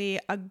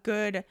actually a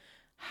good,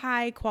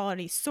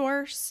 high-quality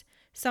source,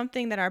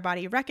 something that our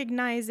body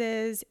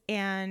recognizes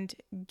and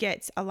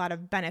gets a lot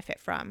of benefit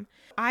from.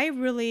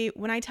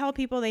 When I tell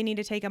people they need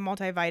to take a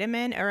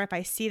multivitamin, or if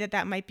I see that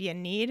that might be a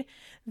need,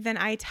 then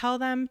I tell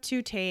them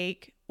to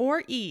take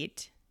or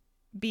eat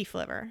beef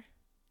liver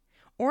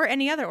or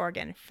any other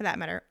organ for that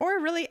matter, or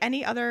really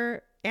any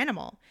other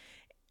animal.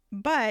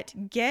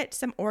 But get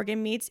some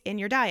organ meats in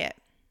your diet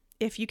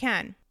if you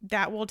can.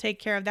 That will take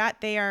care of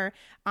that. They are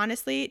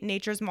honestly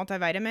nature's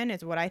multivitamin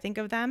is what I think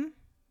of them.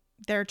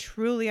 They're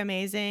truly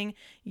amazing.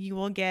 You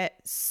will get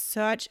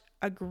such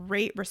a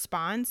great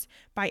response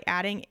by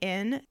adding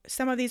in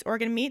some of these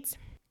organ meats.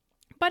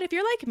 But if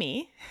you're like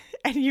me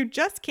and you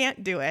just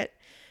can't do it,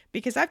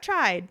 because I've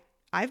tried,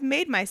 I've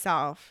made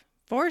myself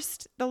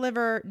forced the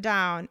liver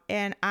down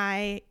and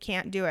I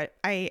can't do it.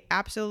 I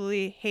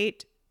absolutely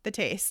hate the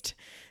taste.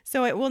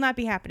 So it will not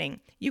be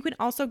happening. You can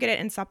also get it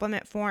in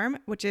supplement form,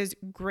 which is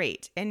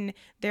great. And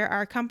there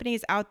are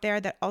companies out there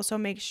that also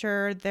make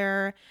sure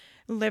their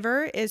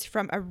liver is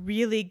from a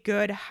really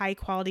good high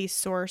quality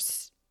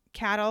source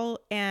cattle,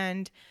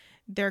 and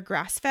they're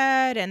grass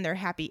fed and they're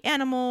happy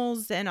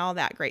animals and all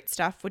that great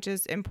stuff, which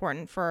is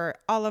important for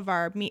all of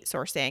our meat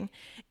sourcing.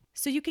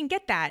 So you can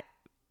get that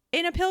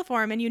in a pill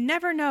form and you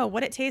never know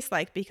what it tastes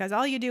like because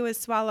all you do is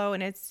swallow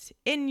and it's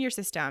in your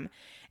system.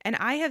 And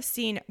I have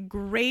seen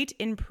great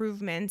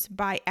improvements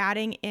by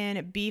adding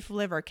in beef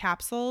liver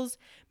capsules,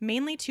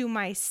 mainly to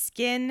my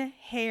skin,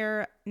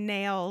 hair,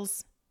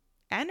 nails,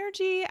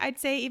 energy, I'd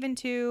say even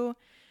too.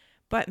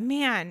 But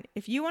man,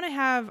 if you want to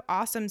have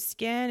awesome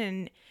skin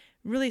and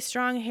really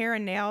strong hair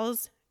and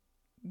nails,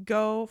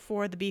 go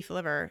for the beef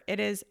liver. It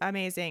is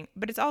amazing.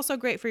 But it's also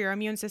great for your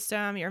immune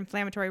system, your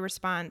inflammatory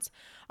response,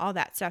 all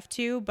that stuff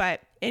too.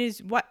 But it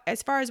is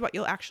as far as what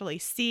you'll actually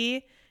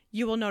see,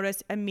 you will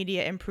notice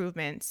immediate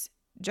improvements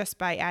just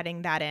by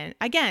adding that in.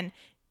 Again,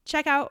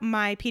 check out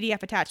my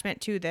PDF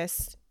attachment to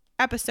this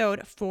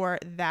episode for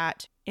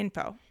that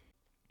info.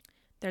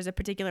 There's a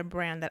particular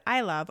brand that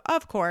I love,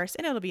 of course,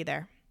 and it'll be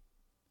there.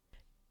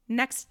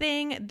 Next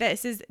thing,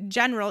 this is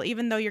general,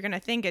 even though you're going to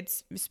think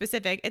it's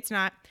specific, it's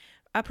not.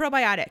 A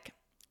probiotic.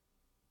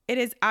 It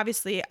is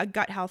obviously a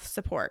gut health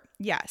support,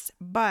 yes,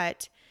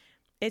 but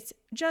it's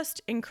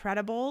just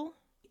incredible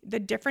the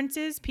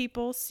differences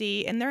people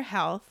see in their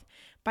health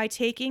by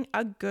taking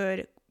a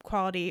good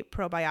quality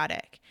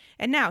probiotic.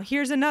 And now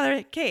here's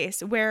another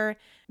case where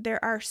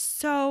there are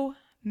so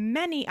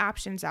many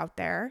options out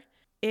there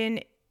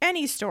in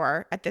any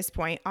store at this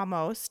point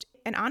almost.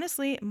 And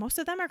honestly, most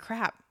of them are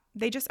crap.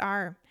 They just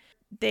are.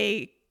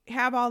 They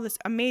have all this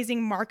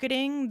amazing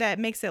marketing that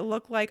makes it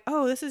look like,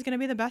 oh, this is going to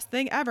be the best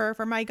thing ever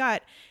for my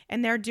gut.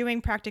 And they're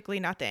doing practically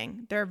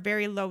nothing. They're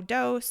very low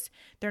dose.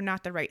 They're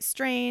not the right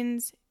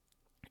strains.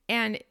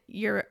 And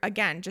you're,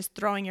 again, just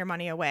throwing your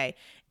money away.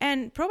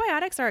 And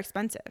probiotics are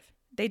expensive.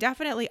 They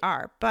definitely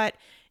are. But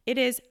it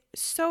is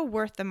so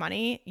worth the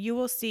money. You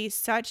will see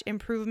such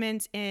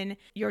improvements in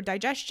your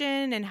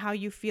digestion and how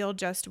you feel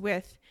just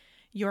with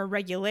your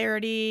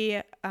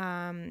regularity,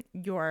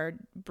 your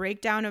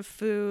breakdown of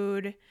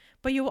food.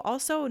 But you will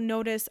also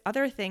notice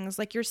other things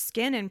like your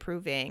skin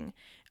improving,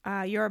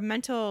 your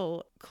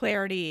mental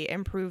clarity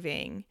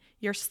improving,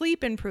 your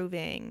sleep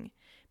improving,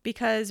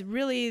 because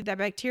really the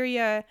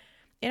bacteria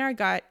in our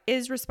gut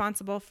is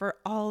responsible for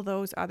all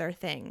those other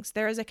things.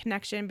 There is a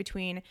connection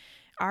between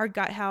our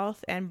gut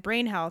health and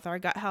brain health, our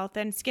gut health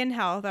and skin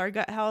health, our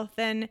gut health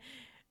and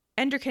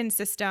endocrine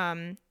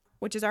system,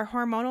 which is our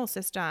hormonal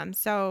system.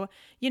 So,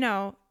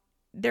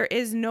 there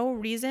is no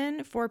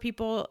reason for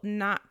people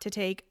not to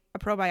take a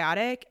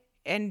probiotic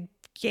and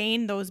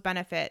gain those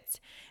benefits.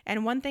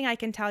 And one thing I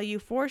can tell you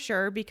for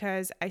sure,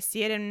 because I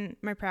see it in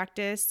my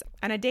practice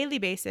on a daily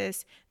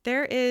basis,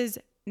 there is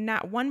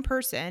not one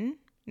person,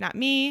 not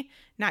me,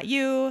 not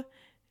you,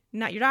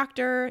 not your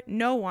doctor,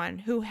 no one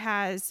who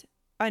has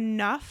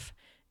enough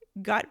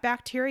gut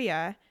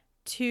bacteria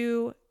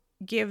to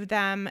give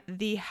them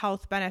the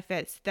health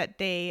benefits that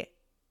they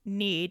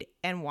need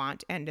and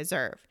want and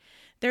deserve.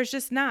 There's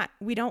just not.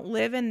 We don't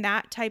live in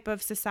that type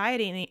of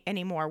society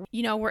anymore.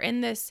 You know, we're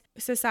in this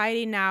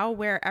society now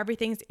where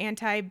everything's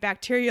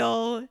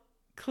antibacterial,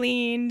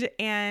 cleaned,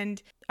 and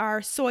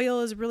our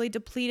soil is really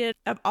depleted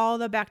of all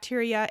the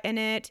bacteria in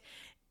it.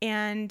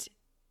 And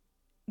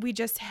we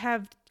just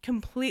have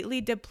completely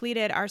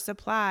depleted our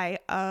supply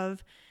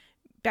of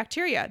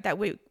bacteria that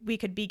we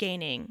could be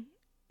gaining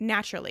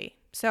naturally.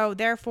 So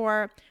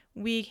therefore,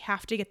 we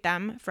have to get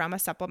them from a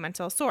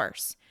supplemental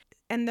source.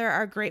 And there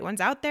are great ones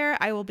out there.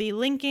 I will be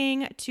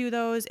linking to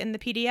those in the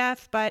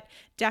PDF, but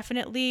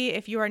definitely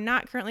if you are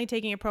not currently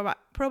taking a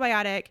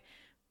probiotic,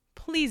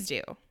 please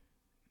do.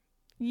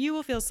 You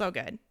will feel so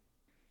good.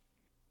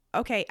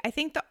 Okay, I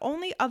think the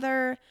only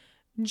other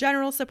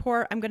general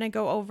support I'm going to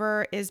go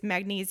over is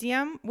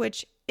magnesium,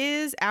 which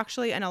is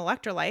actually an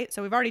electrolyte.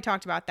 So we've already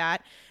talked about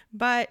that,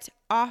 but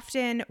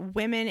often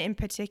women in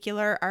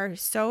particular are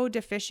so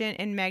deficient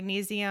in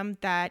magnesium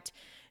that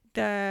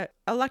the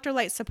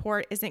electrolyte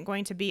support isn't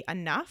going to be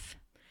enough.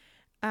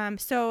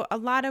 So a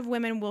lot of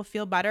women will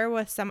feel better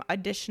with some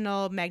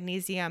additional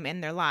magnesium in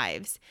their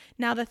lives.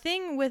 Now, the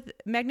thing with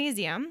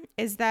magnesium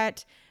is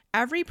that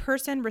every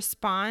person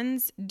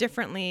responds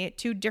differently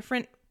to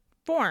different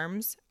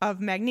forms of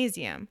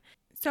magnesium.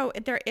 So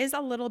there is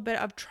a little bit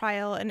of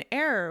trial and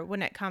error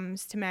when it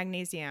comes to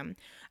magnesium.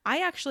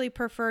 I actually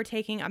prefer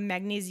taking a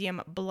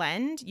magnesium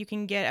blend. You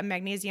can get a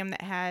magnesium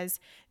that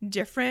has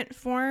different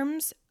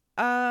forms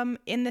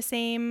in the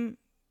same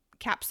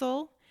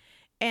capsule,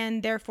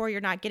 and therefore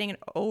you're not getting an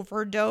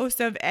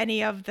overdose of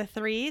any of the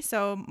three.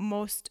 So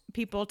most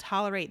people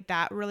tolerate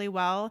that really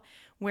well.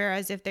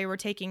 Whereas if they were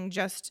taking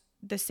just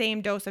the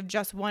same dose of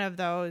just one of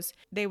those,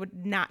 they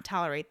would not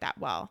tolerate that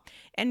well.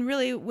 And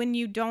really, when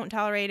you don't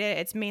tolerate it,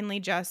 it's mainly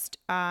just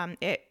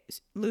it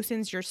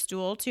loosens your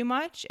stool too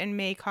much and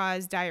may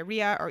cause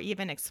diarrhea or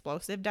even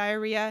explosive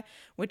diarrhea,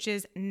 which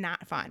is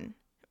not fun,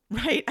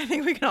 right? I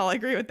think we can all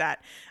agree with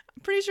that.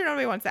 I'm pretty sure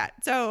nobody wants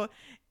that. So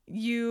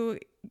you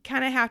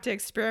kind of have to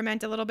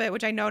experiment a little bit,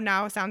 which I know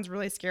now sounds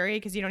really scary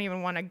because you don't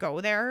even want to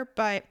go there,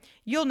 but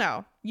you'll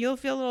know. You'll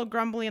feel a little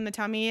grumbly in the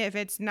tummy if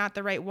it's not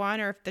the right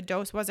one, or if the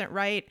dose wasn't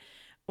right,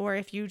 or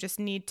if you just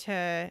need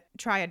to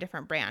try a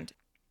different brand.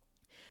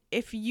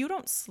 If you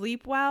don't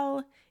sleep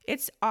well,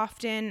 it's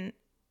often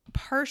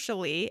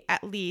partially,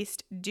 at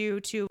least, due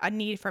to a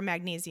need for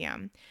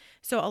magnesium.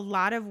 So a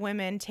lot of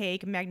women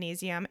take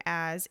magnesium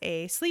as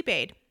a sleep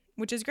aid,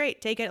 which is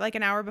great. Take it like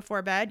an hour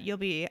before bed. You'll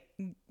be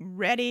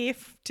ready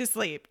to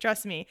sleep.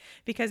 Trust me,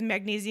 because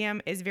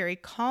magnesium is very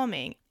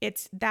calming.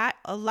 It's that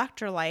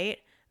electrolyte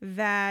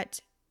that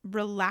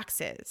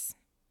relaxes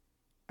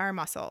our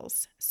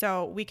muscles.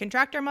 So we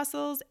contract our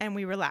muscles and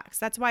we relax.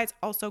 That's why it's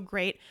also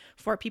great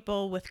for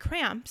people with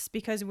cramps,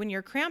 because when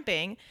you're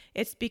cramping,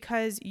 it's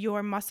because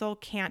your muscle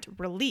can't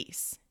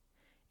release.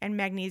 And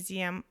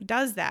magnesium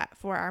does that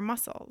for our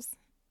muscles,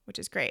 which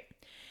is great.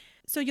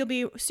 So you'll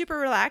be super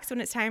relaxed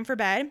when it's time for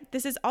bed.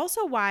 This is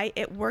also why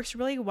it works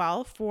really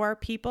well for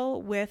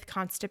people with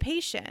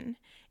constipation.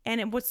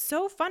 And what's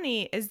so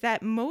funny is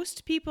that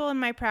most people in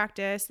my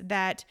practice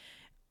that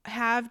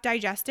have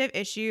digestive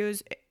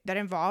issues that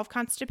involve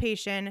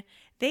constipation,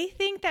 they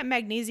think that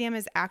magnesium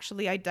is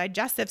actually a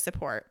digestive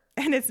support,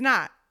 and it's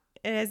not.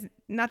 It has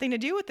nothing to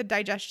do with the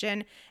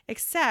digestion,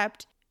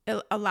 except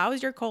it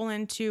allows your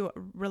colon to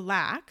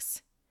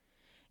relax,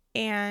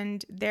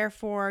 and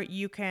therefore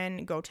you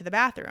can go to the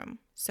bathroom.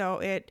 So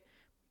it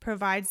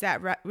provides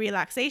that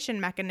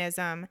relaxation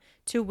mechanism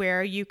to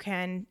where you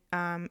can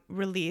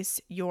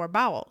release your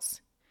bowels.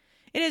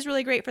 It is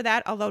really great for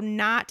that, although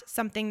not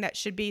something that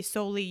should be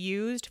solely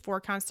used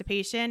for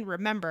constipation.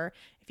 Remember,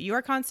 if you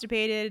are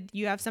constipated,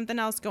 you have something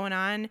else going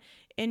on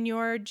in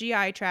your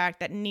GI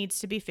tract that needs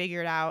to be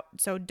figured out.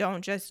 So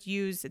don't just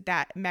use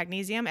that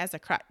magnesium as a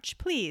crutch.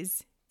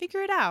 Please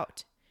figure it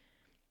out.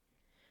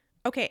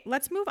 Okay,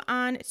 let's move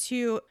on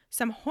to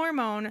some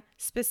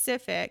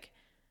hormone-specific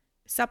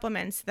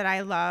supplements that I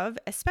love,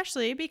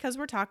 especially because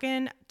we're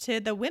talking to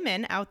the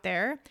women out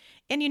there.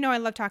 And you know I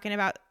love talking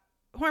about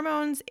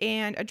hormones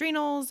and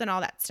adrenals and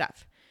all that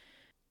stuff.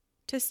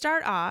 To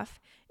start off,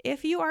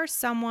 if you are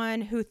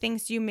someone who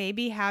thinks you may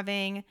be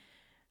having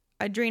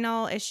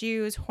adrenal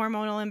issues,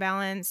 hormonal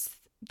imbalance,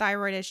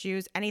 thyroid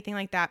issues, anything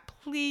like that,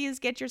 please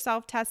get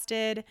yourself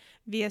tested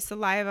via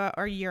saliva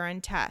or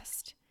urine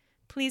test.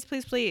 Please,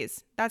 please,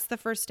 please. That's the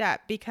first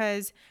step,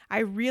 because I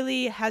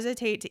really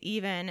hesitate to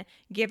even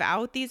give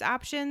out these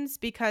options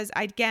because,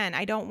 again,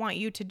 I don't want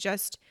you to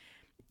just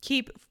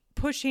keep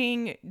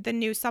pushing the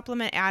new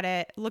supplement at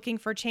it, looking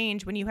for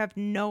change when you have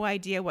no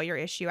idea what your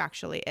issue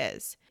actually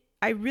is.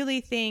 I really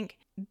think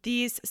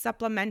these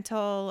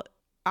supplemental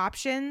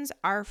options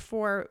are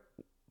for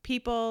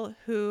people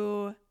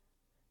who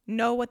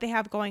know what they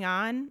have going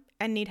on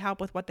and need help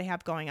with what they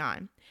have going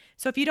on.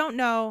 So if you don't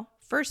know,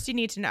 first you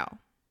need to know,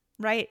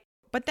 right?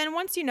 But then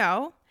once you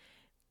know,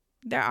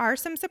 there are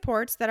some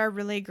supports that are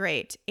really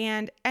great.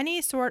 And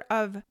any sort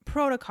of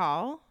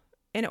protocol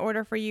in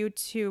order for you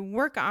to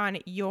work on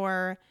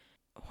your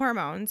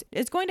hormones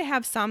is going to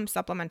have some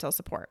supplemental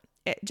support.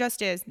 It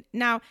just is.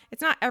 Now,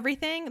 it's not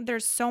everything.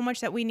 There's so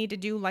much that we need to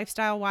do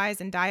lifestyle-wise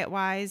and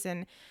diet-wise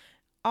and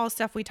all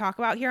stuff we talk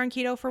about here on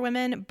Keto for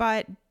Women,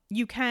 but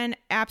you can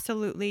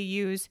absolutely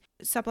use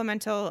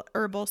supplemental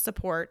herbal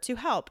support to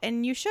help,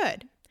 and you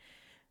should.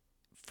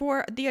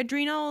 For the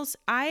adrenals,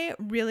 I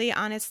really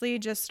honestly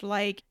just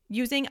like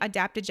using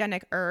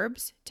adaptogenic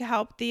herbs to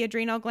help the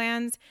adrenal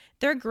glands.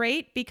 They're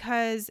great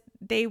because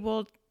they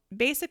will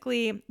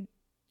basically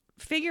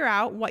figure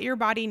out what your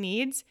body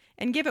needs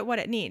and give it what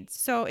it needs.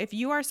 So if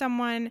you are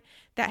someone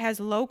that has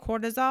low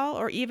cortisol,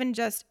 or even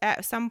just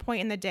at some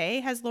point in the day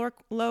has low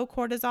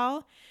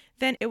cortisol,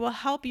 then it will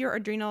help your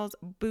adrenals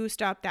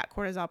boost up that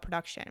cortisol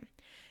production.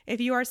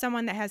 If you are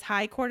someone that has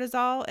high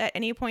cortisol at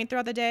any point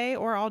throughout the day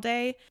or all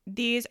day,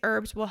 these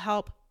herbs will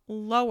help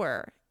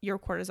lower your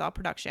cortisol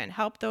production,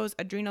 help those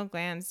adrenal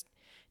glands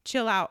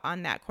chill out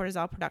on that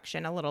cortisol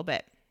production a little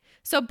bit.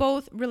 So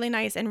both really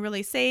nice and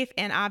really safe,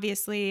 and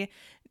obviously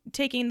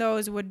taking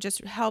those would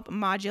just help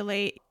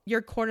modulate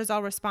your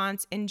cortisol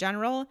response in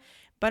general.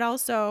 But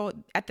also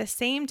at the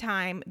same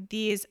time,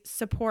 these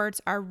supports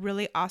are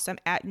really awesome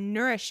at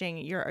nourishing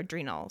your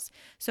adrenals.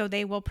 So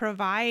they will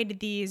provide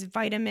these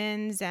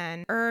vitamins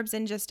and herbs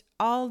and just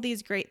all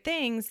these great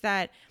things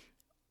that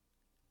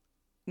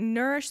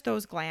nourish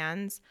those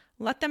glands,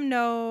 let them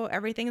know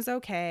everything's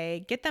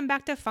okay, get them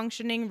back to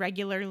functioning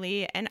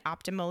regularly and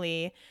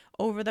optimally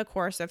over the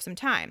course of some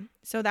time.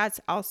 So that's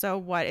also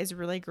what is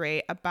really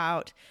great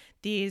about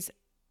these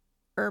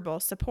herbal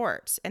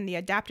supports and the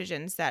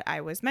adaptogens that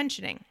I was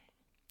mentioning.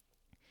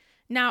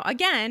 Now,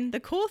 again, the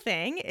cool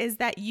thing is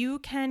that you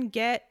can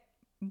get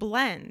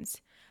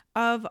blends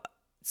of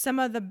some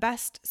of the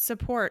best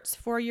supports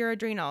for your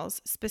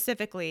adrenals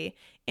specifically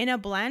in a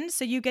blend,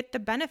 so you get the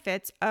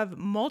benefits of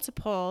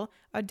multiple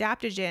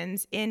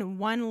adaptogens in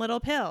one little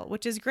pill,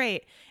 which is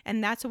great.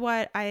 And that's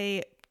what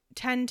I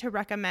tend to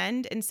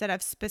recommend instead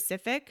of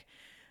specific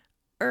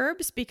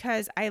herbs,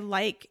 because I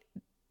like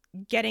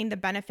getting the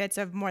benefits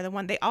of more than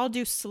one. They all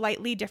do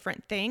slightly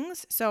different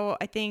things. So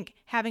I think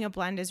having a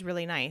blend is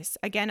really nice.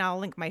 Again, I'll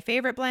link my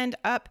favorite blend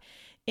up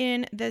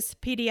in this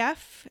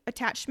PDF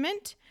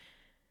attachment.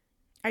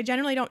 I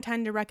generally don't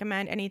tend to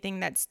recommend anything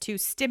that's too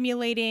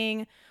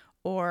stimulating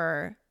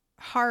or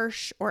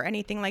harsh or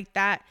anything like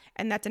that.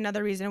 And that's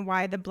another reason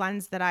why the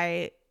blends that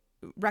I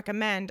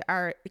recommend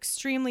are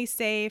extremely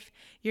safe.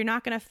 You're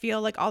not going to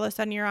feel like all of a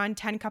sudden you're on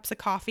 10 cups of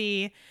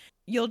coffee.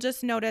 You'll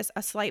just notice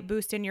a slight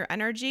boost in your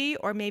energy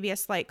or maybe a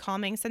slight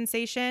calming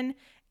sensation.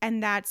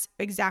 And that's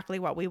exactly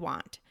what we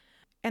want.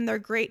 And they're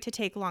great to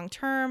take long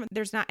term.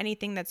 There's not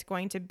anything that's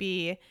going to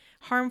be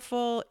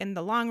harmful in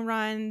the long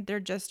run. They're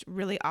just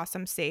really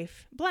awesome,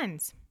 safe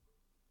blends.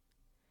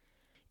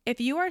 If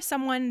you are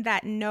someone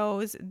that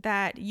knows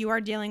that you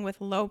are dealing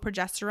with low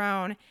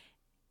progesterone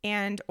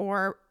and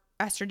or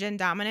estrogen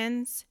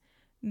dominance,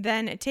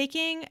 then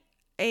taking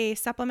a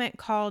supplement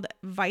called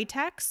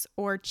Vitex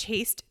or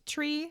Chaste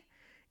Tree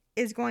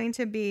is going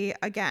to be,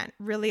 again,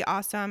 really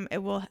awesome.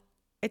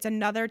 It's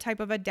another type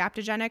of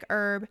adaptogenic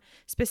herb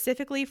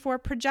specifically for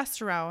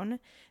progesterone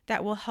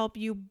that will help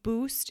you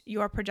boost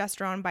your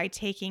progesterone by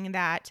taking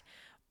that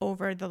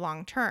over the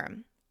long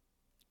term.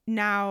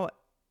 Now,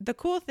 the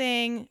cool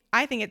thing,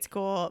 I think it's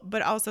cool,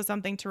 but also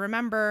something to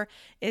remember,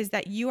 is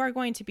that you are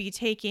going to be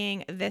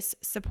taking this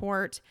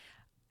support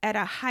at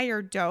a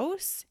higher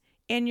dose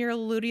in your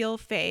luteal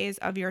phase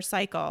of your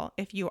cycle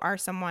if you are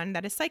someone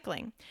that is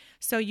cycling.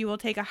 So you will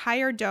take a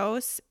higher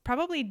dose,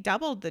 probably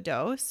double the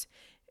dose,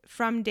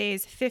 from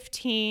days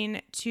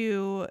 15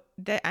 to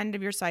the end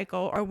of your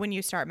cycle or when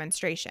you start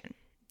menstruation.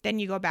 Then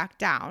you go back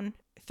down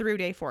through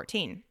day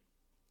 14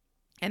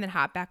 and then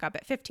hop back up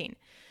at 15.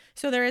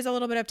 So there is a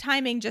little bit of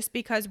timing just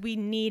because we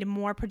need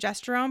more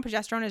progesterone.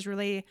 Progesterone is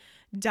really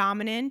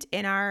dominant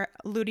in our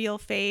luteal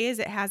phase.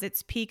 It has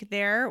its peak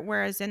there,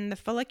 whereas in the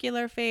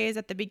follicular phase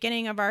at the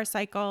beginning of our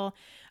cycle,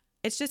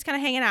 it's just kind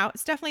of hanging out.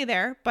 It's definitely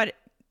there, but it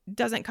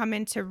doesn't come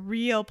into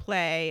real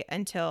play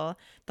until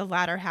the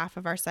latter half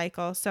of our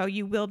cycle. So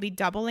you will be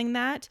doubling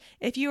that.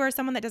 If you are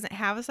someone that doesn't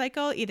have a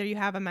cycle, either you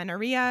have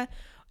amenorrhea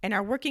and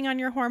are working on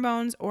your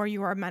hormones, or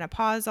you are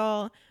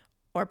menopausal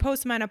or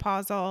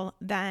postmenopausal,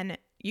 then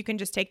you can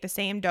just take the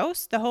same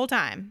dose the whole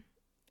time.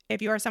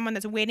 If you are someone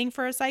that's waiting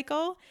for a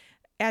cycle,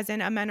 as in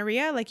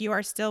amenorrhea, like you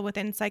are still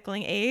within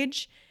cycling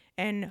age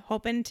and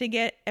hoping to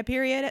get a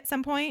period at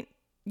some point,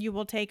 you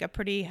will take a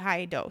pretty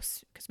high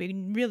dose because we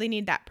really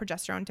need that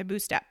progesterone to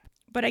boost up.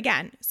 But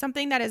again,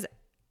 something that is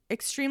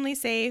extremely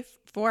safe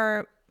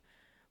for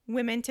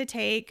women to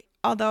take,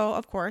 although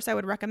of course I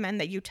would recommend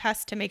that you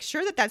test to make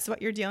sure that that's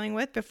what you're dealing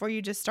with before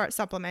you just start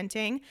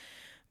supplementing.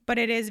 but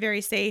it is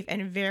very safe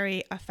and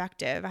very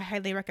effective. I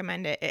highly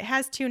recommend it. It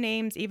has 2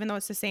 names, even though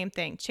it's the same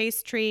thing,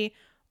 Chaste Tree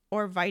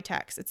or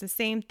Vitex. It's the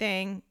same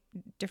thing,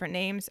 different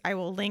names. I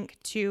will link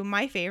to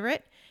my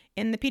favorite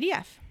in the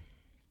PDF.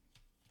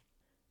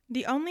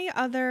 The only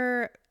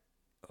other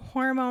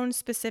hormone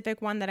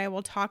specific one that I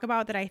will talk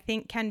about that I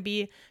think can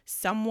be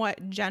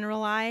somewhat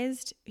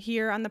generalized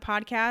here on the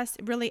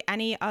podcast, really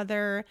any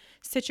other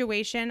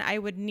situation, I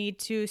would need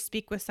to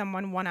speak with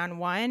someone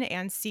one-on-one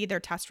and see their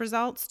test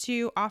results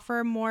to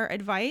offer more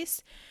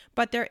advice.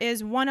 But there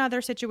is one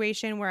other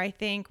situation where I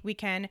think we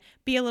can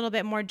be a little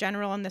bit more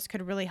general and this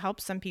could really help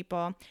some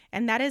people,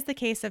 and that is the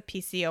case of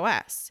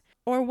PCOS,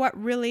 or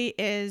what really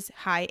is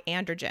high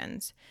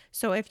androgens.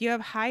 So if you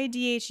have high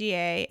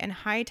DHEA and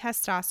high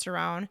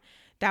testosterone,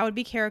 that would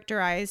be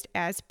characterized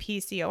as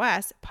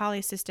PCOS,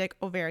 polycystic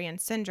ovarian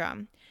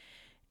syndrome.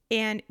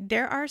 And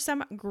there are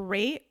some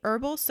great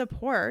herbal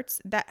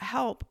supports that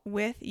help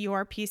with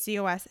your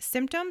PCOS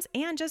symptoms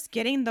and just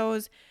getting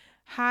those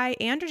high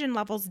androgen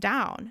levels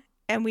down.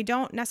 And we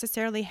don't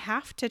necessarily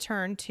have to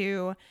turn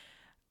to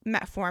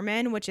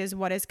metformin, which is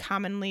what is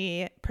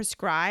commonly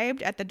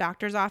prescribed at the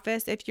doctor's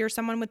office. If you're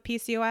someone with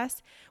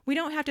PCOS, we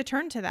don't have to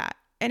turn to that.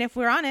 And if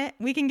we're on it,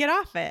 we can get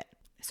off it.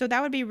 So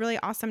that would be really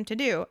awesome to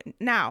do.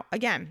 Now,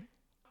 again,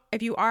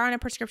 if you are on a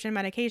prescription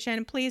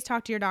medication, please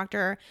talk to your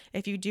doctor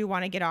if you do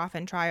want to get off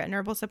and try an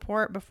herbal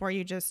support before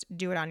you just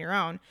do it on your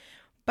own.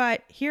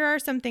 But here are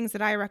some things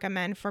that I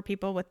recommend for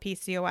people with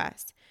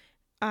PCOS.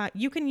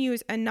 You can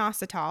use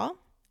inositol.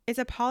 It's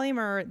a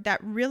polymer that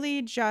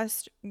really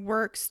just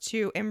works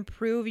to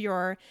improve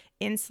your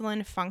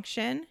insulin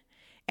function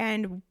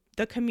and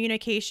the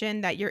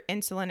communication that your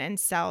insulin and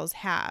cells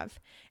have.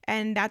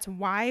 And that's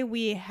why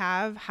we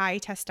have high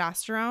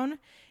testosterone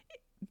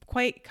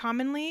quite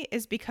commonly,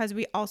 is because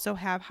we also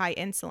have high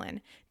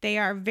insulin. They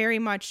are very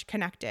much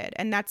connected.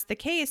 And that's the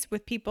case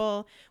with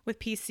people with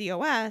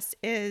PCOS.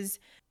 Is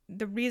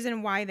the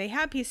reason why they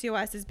have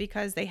PCOS is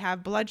because they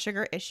have blood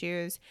sugar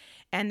issues.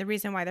 And the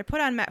reason why they're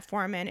put on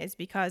metformin is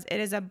because it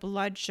is a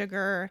blood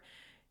sugar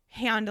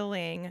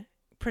handling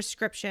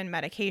prescription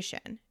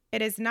medication.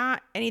 It is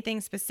not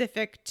anything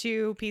specific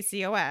to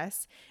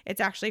PCOS.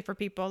 It's actually for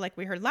people, like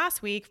we heard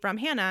last week from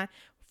Hannah,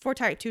 for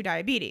type 2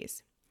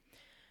 diabetes.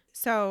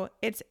 So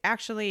it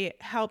actually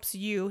helps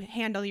you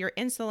handle your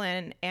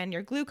insulin and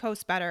your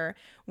glucose better,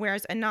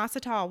 whereas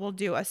inositol will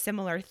do a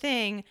similar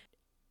thing,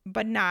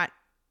 but not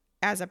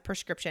as a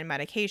prescription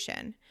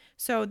medication.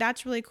 So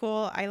that's really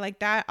cool. I like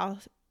that. I'll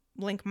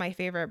link my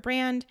favorite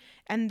brand.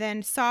 And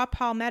then saw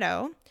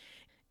palmetto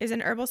is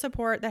an herbal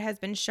support that has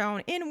been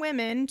shown in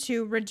women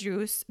to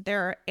reduce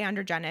their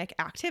androgenic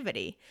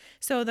activity.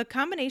 So the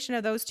combination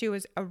of those two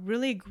is a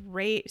really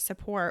great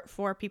support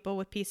for people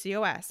with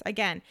PCOS.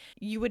 Again,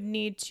 you would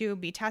need to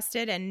be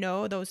tested and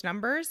know those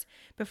numbers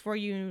before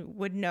you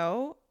would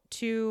know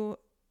to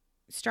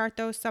start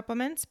those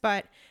supplements,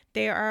 but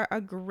they are a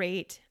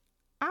great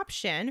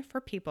option for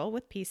people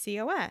with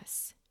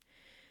PCOS.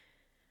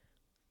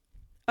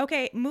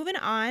 Okay, moving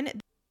on.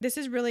 This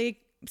is really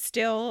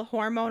still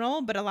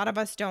hormonal, but a lot of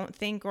us don't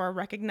think or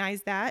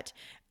recognize that.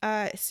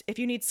 If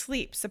you need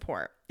sleep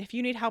support, if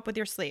you need help with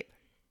your sleep,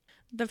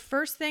 the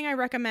first thing I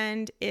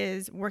recommend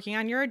is working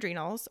on your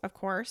adrenals, of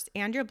course,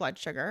 and your blood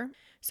sugar.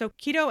 So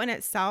keto in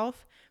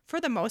itself,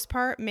 for the most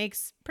part,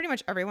 makes pretty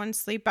much everyone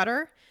sleep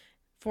better,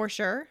 for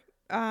sure.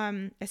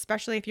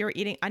 Especially if you're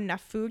eating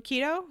enough food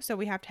keto. So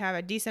we have to have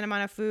a decent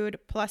amount of food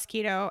plus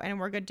keto,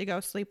 and we're good to go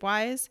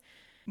sleep-wise.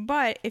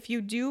 But if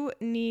you do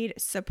need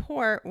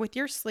support with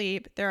your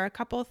sleep, there are a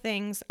couple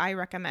things I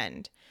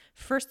recommend.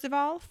 First of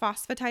all,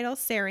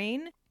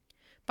 phosphatidylserine.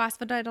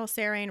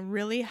 Phosphatidylserine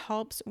really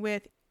helps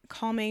with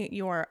calming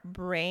your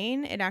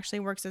brain. It actually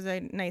works as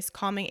a nice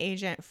calming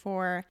agent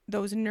for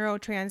those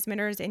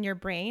neurotransmitters in your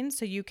brain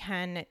so you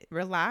can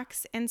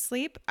relax and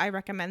sleep. I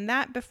recommend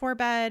that before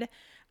bed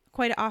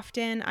quite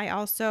often.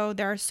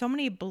 There are so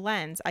many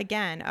blends,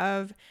 again,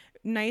 of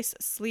nice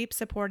sleep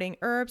supporting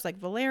herbs like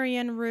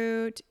valerian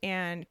root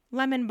and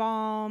lemon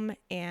balm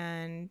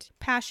and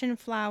passion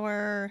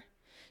flower.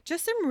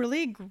 Just some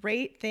really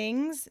great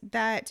things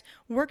that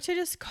work to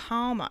just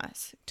calm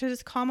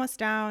us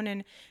down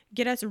and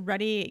get us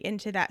ready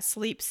into that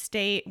sleep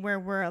state where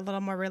we're a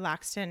little more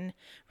relaxed and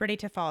ready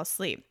to fall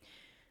asleep.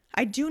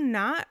 I do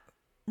not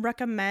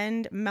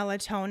recommend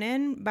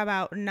melatonin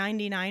about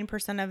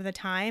 99% of the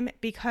time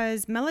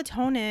because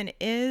melatonin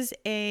is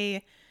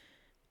a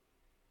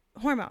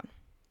hormone.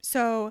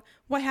 So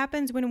what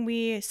happens when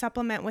we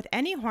supplement with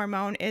any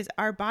hormone is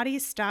our body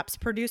stops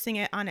producing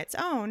it on its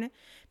own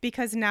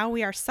because now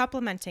we are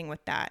supplementing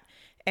with that.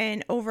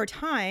 And over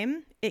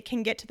time, it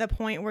can get to the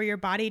point where your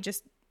body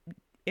just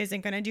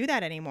isn't going to do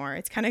that anymore.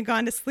 It's kind of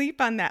gone to sleep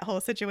on that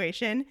whole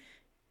situation,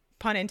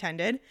 pun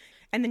intended.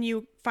 And then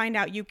you find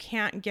out you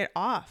can't get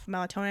off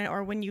melatonin,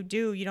 or when you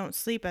do, you don't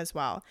sleep as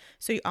well.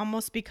 So you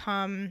almost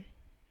become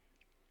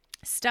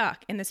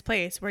stuck in this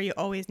place where you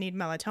always need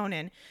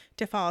melatonin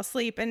to fall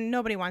asleep, and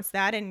nobody wants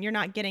that, and you're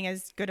not getting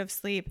as good of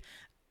sleep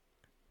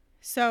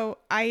So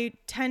I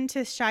tend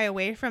to shy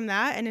away from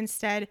that and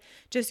instead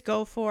just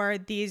go for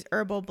these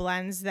herbal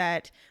blends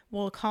that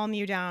will calm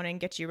you down and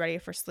get you ready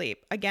for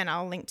sleep. Again,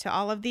 I'll link to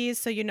all of these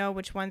so you know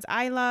which ones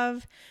I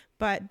love,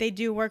 but they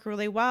do work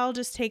really well.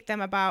 Just take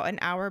them about an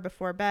hour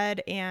before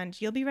bed and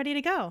you'll be ready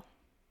to go.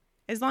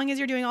 As long as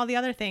you're doing all the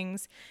other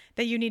things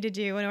that you need to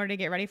do in order to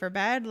get ready for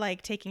bed,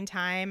 like taking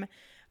time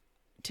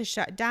to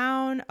shut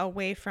down,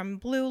 away from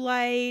blue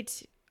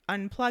light,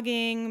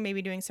 unplugging,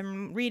 maybe doing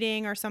some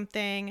reading or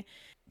something,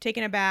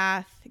 taking a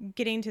bath,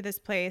 getting to this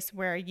place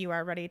where you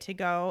are ready to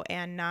go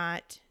and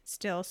not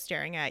still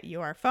staring at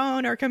your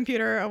phone or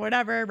computer or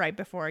whatever right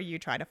before you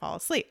try to fall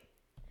asleep.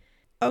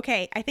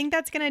 Okay, I think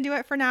that's going to do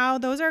it for now.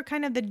 Those are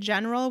kind of the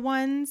general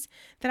ones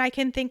that I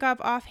can think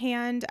of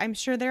offhand. I'm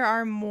sure there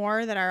are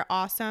more that are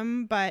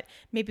awesome, but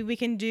maybe we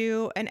can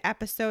do an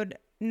episode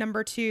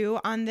number 2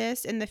 on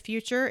this in the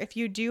future. If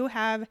you do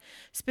have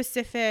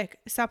specific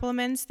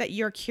supplements that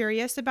you're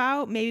curious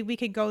about, maybe we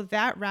could go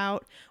that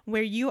route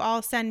where you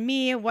all send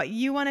me what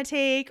you want to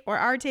take or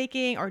are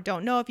taking or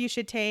don't know if you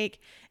should take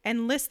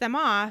and list them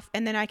off.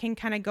 And then I can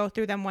kind of go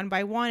through them one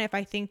by one if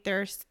I think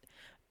there's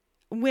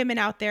women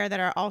out there that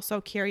are also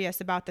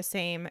curious about the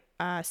same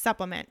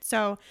supplement.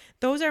 So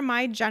those are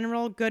my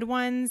general good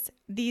ones.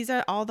 These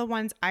are all the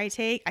ones I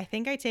take. I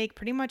think I take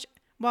pretty much,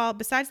 well,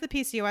 besides the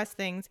PCOS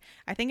things,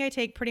 I think I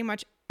take pretty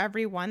much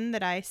every one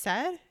that I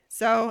said.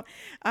 So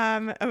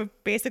I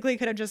basically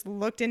could have just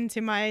looked into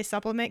my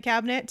supplement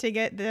cabinet to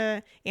get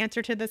the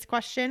answer to this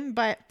question,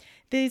 but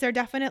these are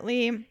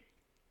definitely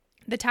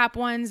the top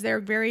ones. They're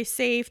very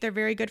safe. They're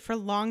very good for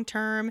long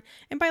term.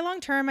 And by long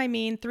term, I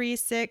mean 3,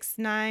 6,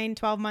 9,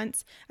 12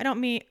 months. I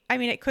mean,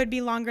 it could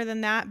be longer than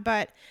that,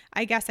 but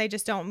I guess I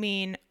just don't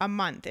mean a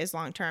month is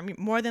long term.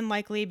 More than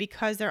likely,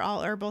 because they're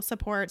all herbal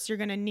supports, you're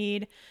going to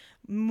need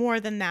more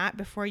than that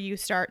before you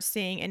start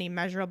seeing any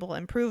measurable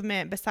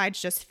improvement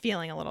besides just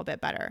feeling a little bit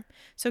better.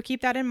 So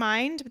keep that in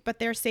mind, but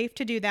they're safe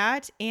to do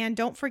that. And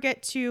don't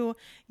forget to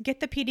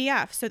get the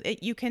PDF so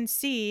that you can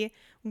see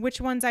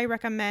which ones I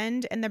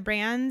recommend and the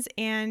brands.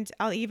 And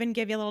I'll even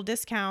give you a little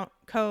discount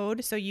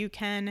code so you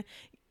can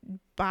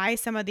buy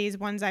some of these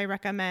ones I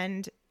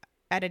recommend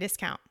at a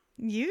discount.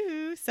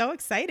 So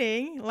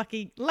exciting.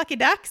 Lucky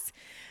ducks.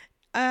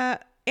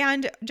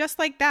 And just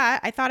like that,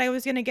 I thought I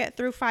was going to get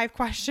through 5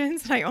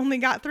 questions and I only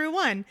got through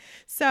 1.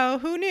 So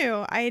who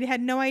knew? I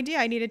had no idea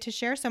I needed to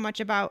share so much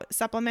about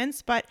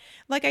supplements. But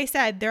like I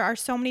said, there are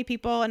so many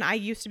people, and I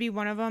used to be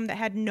one of them, that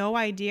had no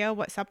idea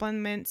what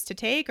supplements to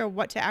take or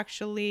what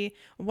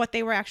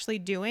they were actually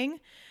doing.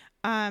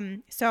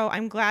 So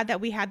I'm glad that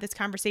we had this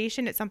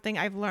conversation. It's something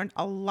I've learned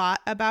a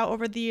lot about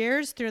over the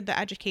years through the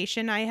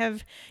education I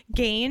have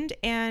gained,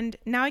 and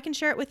now I can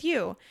share it with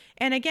you.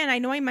 And again, I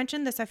know I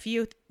mentioned this a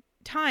few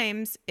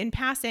times in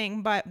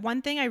passing, but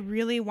one thing I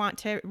really want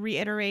to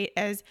reiterate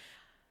as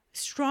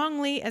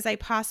strongly as I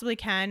possibly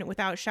can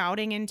without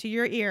shouting into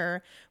your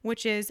ear,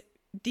 which is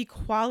the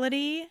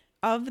quality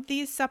of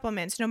these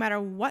supplements, no matter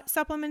what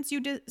supplements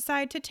you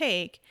decide to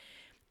take,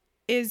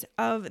 is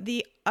of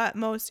the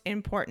utmost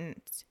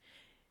importance.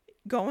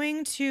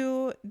 Going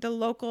to the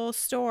local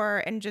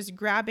store and just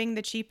grabbing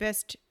the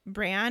cheapest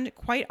brand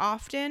quite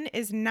often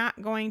is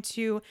not going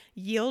to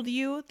yield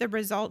you the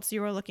results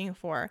you are looking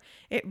for.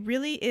 It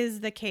really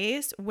is the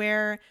case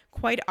where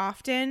quite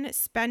often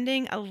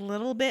spending a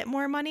little bit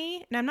more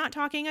money, and I'm not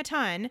talking a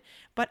ton,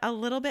 but a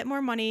little bit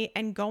more money,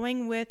 and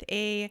going with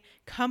a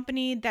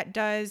company that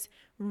does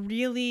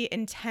really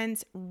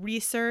intense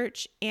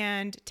research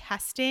and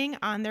testing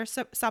on their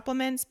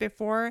supplements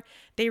before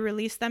they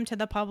release them to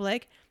the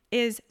public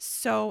is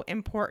so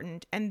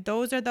important. And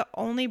those are the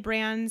only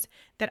brands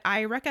that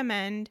I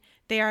recommend.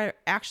 They are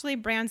actually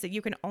brands that you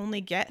can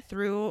only get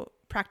through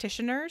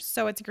practitioners.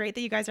 So it's great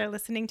that you guys are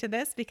listening to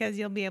this because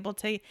you'll be able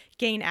to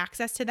gain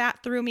access to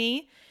that through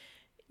me.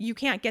 You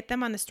can't get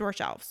them on the store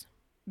shelves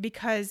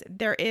because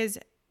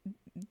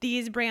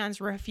these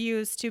brands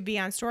refuse to be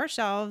on store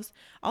shelves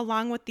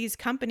along with these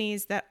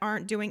companies that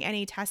aren't doing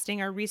any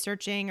testing or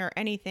researching or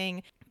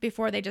anything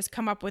before they just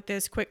come up with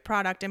this quick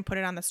product and put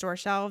it on the store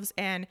shelves.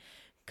 And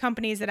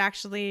companies that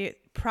actually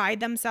pride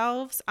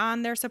themselves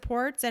on their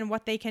supports and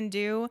what they can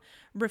do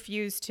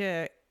refuse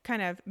to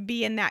kind of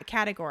be in that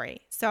category.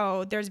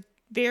 So there's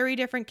very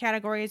different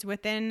categories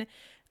within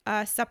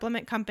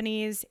supplement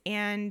companies,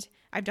 and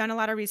I've done a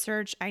lot of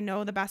research. I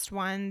know the best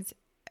ones,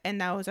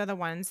 and those are the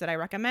ones that I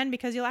recommend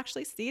because you'll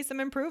actually see some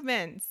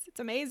improvements. It's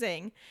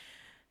amazing.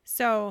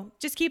 So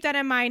just keep that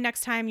in mind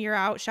next time you're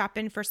out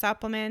shopping for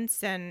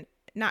supplements and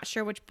not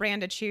sure which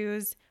brand to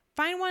choose.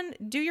 Find one,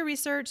 do your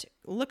research,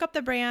 look up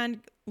the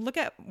brand, look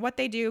at what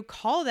they do,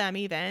 call them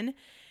even,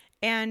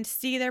 and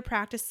see their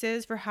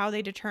practices for how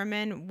they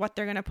determine what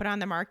they're going to put on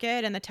the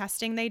market and the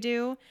testing they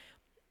do.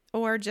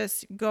 Or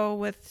just go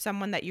with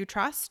someone that you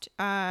trust,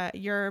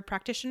 your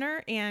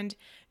practitioner, and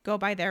go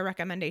by their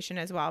recommendation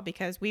as well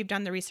because we've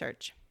done the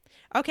research.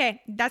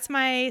 Okay, that's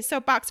my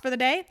soapbox for the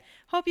day.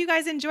 Hope you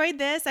guys enjoyed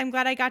this. I'm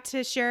glad I got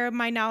to share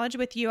my knowledge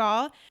with you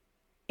all,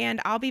 and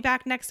I'll be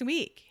back next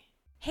week.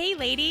 Hey,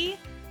 lady.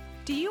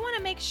 Do you want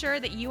to make sure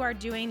that you are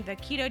doing the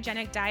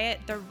ketogenic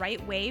diet the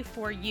right way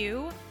for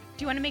you?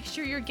 Do you want to make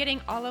sure you're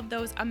getting all of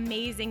those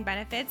amazing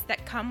benefits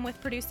that come with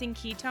producing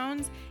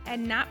ketones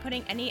and not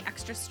putting any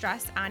extra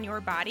stress on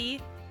your body?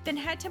 Then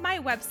head to my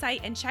website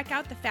and check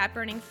out the Fat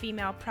Burning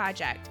Female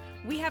Project.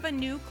 We have a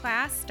new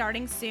class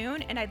starting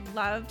soon, and I'd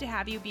love to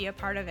have you be a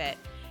part of it.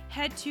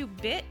 Head to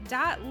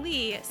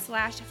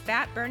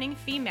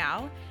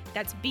bit.ly/fatburningfemale.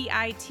 That's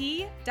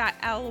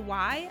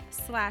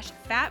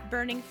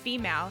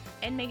bit.ly/fatburningfemale,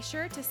 and make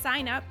sure to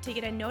sign up to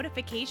get a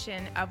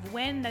notification of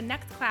when the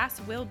next class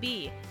will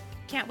be.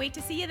 Can't wait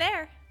to see you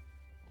there.